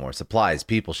costing more. Supplies,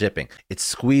 people, shipping. It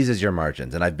squeezes your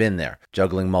margins, and I've been there,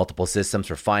 juggling multiple systems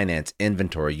for finance,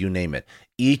 inventory, you name it,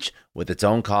 each with its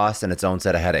own costs and its own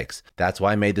set of headaches. That's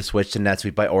why I made the switch to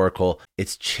NetSuite by Oracle.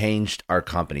 It's changed our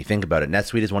company. Think about it.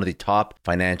 NetSuite is one of the top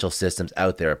financial systems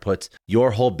out there. It puts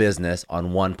your whole business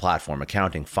on one platform,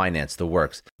 accounting, finance, the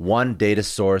works. One data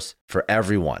source for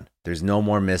everyone. There's no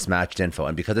more mismatched info.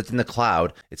 And because it's in the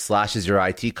cloud, it slashes your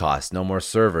IT costs. No more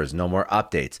servers, no more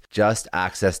updates. Just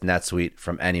access NetSuite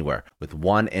from anywhere. With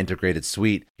one integrated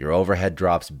suite, your overhead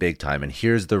drops big time. And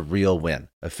here's the real win.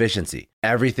 Efficiency.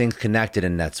 Everything's connected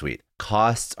in NetSuite.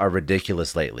 Costs are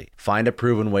ridiculous lately. Find a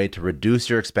proven way to reduce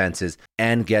your expenses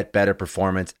and get better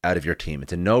performance out of your team.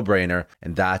 It's a no-brainer,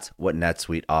 and that's what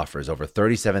NetSuite offers. Over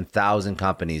 37,000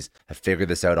 companies have figured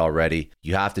this out already.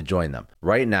 You have to join them.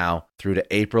 Right now, through to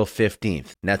April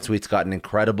 15th, NetSuite's got an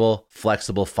incredible,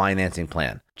 flexible financing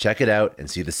plan. Check it out and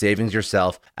see the savings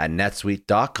yourself at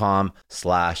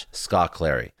netsuite.com/Scott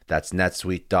Clary. That's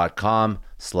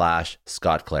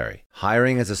netsuite.com/Scott Clary.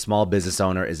 Hiring as a small business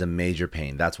owner is a major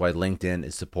pain. That's why LinkedIn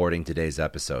is supporting today's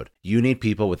episode. You need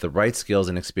people with the right skills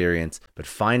and experience, but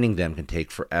finding them can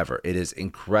take forever. It is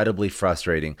incredibly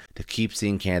frustrating to keep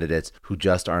seeing candidates who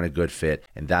just aren't a good fit,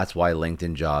 and that's why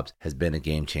LinkedIn Jobs has been a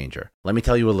game changer. Let me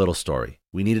tell you a little story.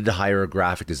 We needed to hire a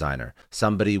graphic designer,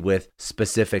 somebody with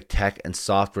specific tech and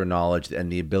software knowledge and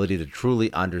the ability to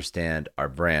truly understand our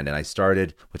brand. And I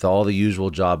started with all the usual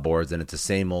job boards, and it's the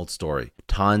same old story.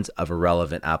 Tons of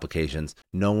irrelevant applications.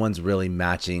 No one's really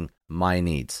matching my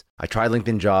needs. I tried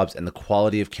LinkedIn Jobs, and the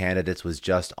quality of candidates was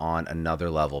just on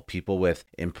another level. People with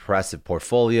impressive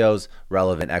portfolios,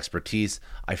 relevant expertise.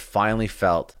 I finally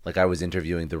felt like I was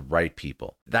interviewing the right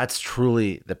people. That's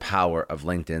truly the power of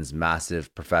LinkedIn's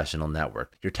massive professional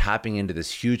network. You're tapping into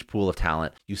this huge pool of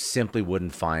talent you simply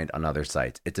wouldn't find on other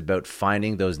sites. It's about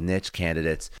finding those niche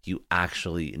candidates you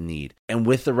actually need. And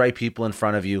with the right people in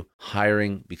front of you,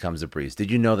 hiring becomes a breeze.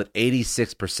 Did you know that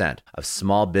 86% of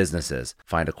small businesses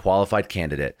find a qualified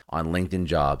candidate on LinkedIn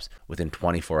Jobs within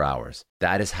 24 hours?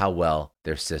 That is how well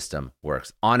their system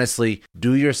works. Honestly,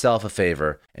 do yourself a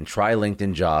favor and try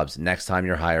LinkedIn Jobs next time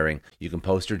you're hiring. You can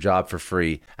post your job for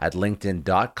free at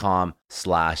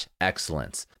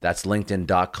linkedin.com/excellence. That's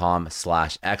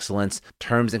linkedin.com/excellence.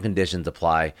 Terms and conditions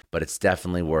apply, but it's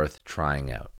definitely worth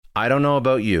trying out. I don't know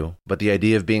about you, but the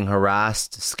idea of being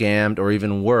harassed, scammed, or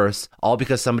even worse, all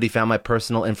because somebody found my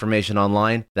personal information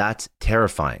online, that's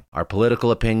terrifying. Our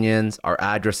political opinions, our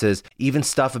addresses, even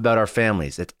stuff about our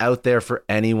families, it's out there for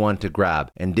anyone to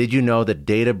grab. And did you know that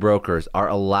data brokers are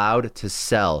allowed to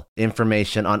sell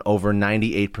information on over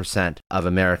 98% of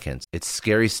Americans? It's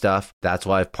scary stuff. That's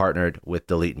why I've partnered with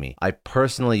Delete Me. I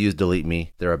personally use Delete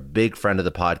Me. They're a big friend of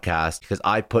the podcast because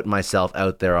I put myself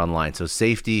out there online. So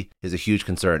safety is a huge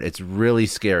concern. It's really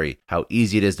scary how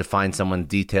easy it is to find someone's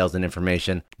details and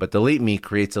information, but Delete Me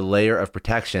creates a layer of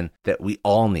protection that we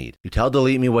all need. You tell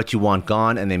Delete Me what you want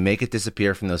gone, and they make it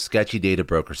disappear from those sketchy data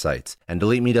broker sites. And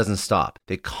Delete Me doesn't stop.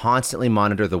 They constantly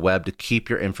monitor the web to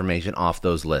keep your information off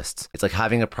those lists. It's like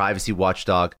having a privacy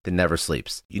watchdog that never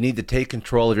sleeps. You need to take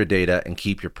control of your data and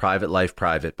keep your private life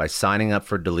private by signing up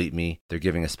for Delete Me. They're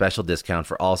giving a special discount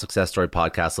for all Success Story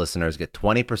podcast listeners. Get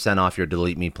 20% off your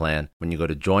Delete Me plan when you go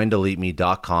to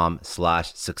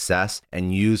joindeleteme.com/success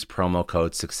and use promo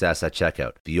code success at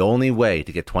checkout. The only way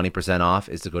to get 20% off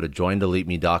is to go to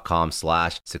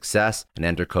joindeleteme.com/success and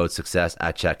enter code success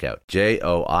at checkout.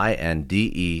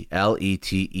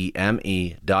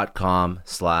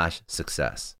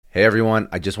 joindeleteme.com/success. Hey everyone,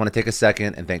 I just want to take a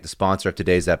second and thank the sponsor of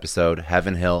today's episode,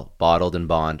 Heaven Hill Bottled and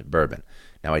Bond Bourbon.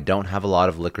 Now, I don't have a lot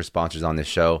of liquor sponsors on this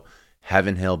show.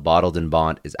 Heaven Hill Bottled and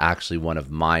Bond is actually one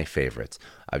of my favorites.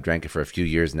 I've drank it for a few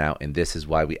years now, and this is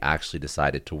why we actually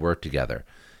decided to work together.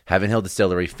 Heaven Hill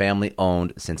Distillery, family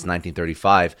owned since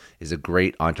 1935, is a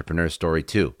great entrepreneur story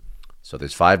too. So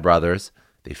there's 5 brothers.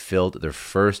 They filled their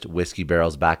first whiskey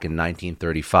barrels back in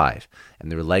 1935,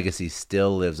 and their legacy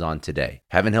still lives on today.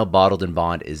 Heaven Hill Bottled in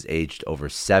Bond is aged over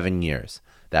 7 years.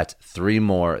 That's 3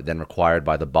 more than required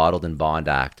by the Bottled in Bond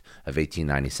Act of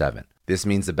 1897. This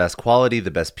means the best quality,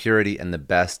 the best purity, and the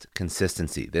best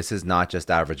consistency. This is not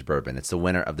just average bourbon. It's the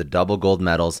winner of the double gold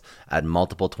medals at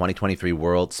multiple 2023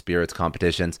 World Spirits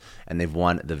competitions, and they've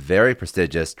won the very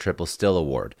prestigious Triple Still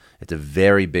Award. It's a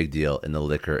very big deal in the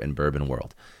liquor and bourbon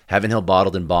world. Heaven Hill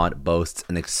Bottled in Bond boasts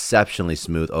an exceptionally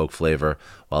smooth oak flavor,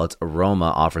 while its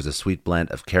aroma offers a sweet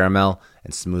blend of caramel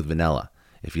and smooth vanilla.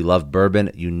 If you love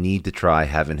bourbon, you need to try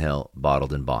Heaven Hill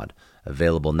Bottled in Bond.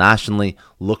 Available nationally,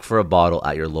 look for a bottle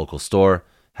at your local store.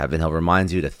 Heaven Hill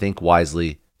reminds you to think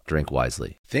wisely, drink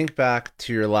wisely. Think back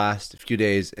to your last few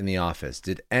days in the office.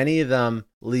 Did any of them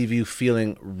leave you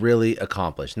feeling really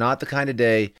accomplished? Not the kind of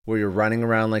day where you're running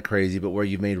around like crazy, but where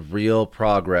you've made real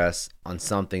progress on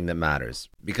something that matters.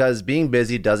 Because being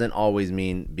busy doesn't always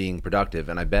mean being productive,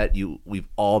 and I bet we've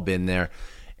all been there.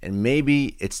 And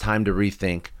maybe it's time to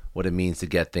rethink what it means to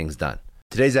get things done.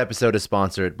 Today's episode is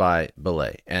sponsored by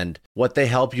Belay, and what they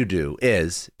help you do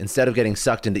is, instead of getting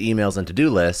sucked into emails and to-do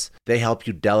lists, they help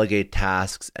you delegate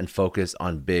tasks and focus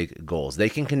on big goals. They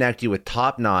can connect you with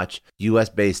top-notch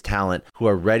US-based talent who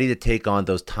are ready to take on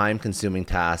those time-consuming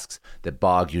tasks that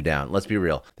bog you down. Let's be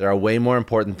real. There are way more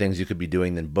important things you could be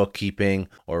doing than bookkeeping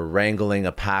or wrangling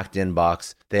a packed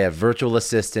inbox. They have virtual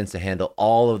assistants to handle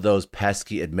all of those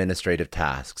pesky administrative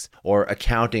tasks, or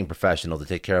accounting professionals to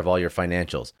take care of all your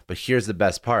financials. But here's the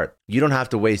best part. You don't have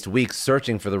to waste weeks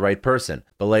searching for the right person.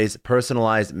 Belay's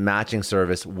personalized matching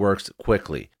service works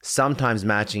quickly, sometimes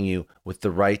matching you with the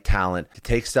right talent to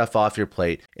take stuff off your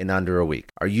plate in under a week.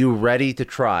 Are you ready to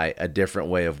try a different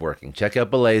way of working? Check out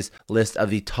Belay's list of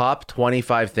the top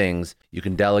 25 things you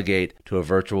can delegate to a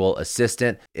virtual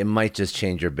assistant. It might just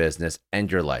change your business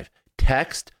and your life.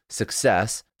 Text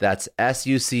SUCCESS, that's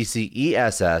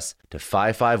SUCCESS, to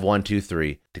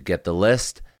 55123 to get the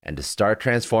list and to start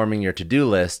transforming your to-do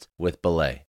list with Belay.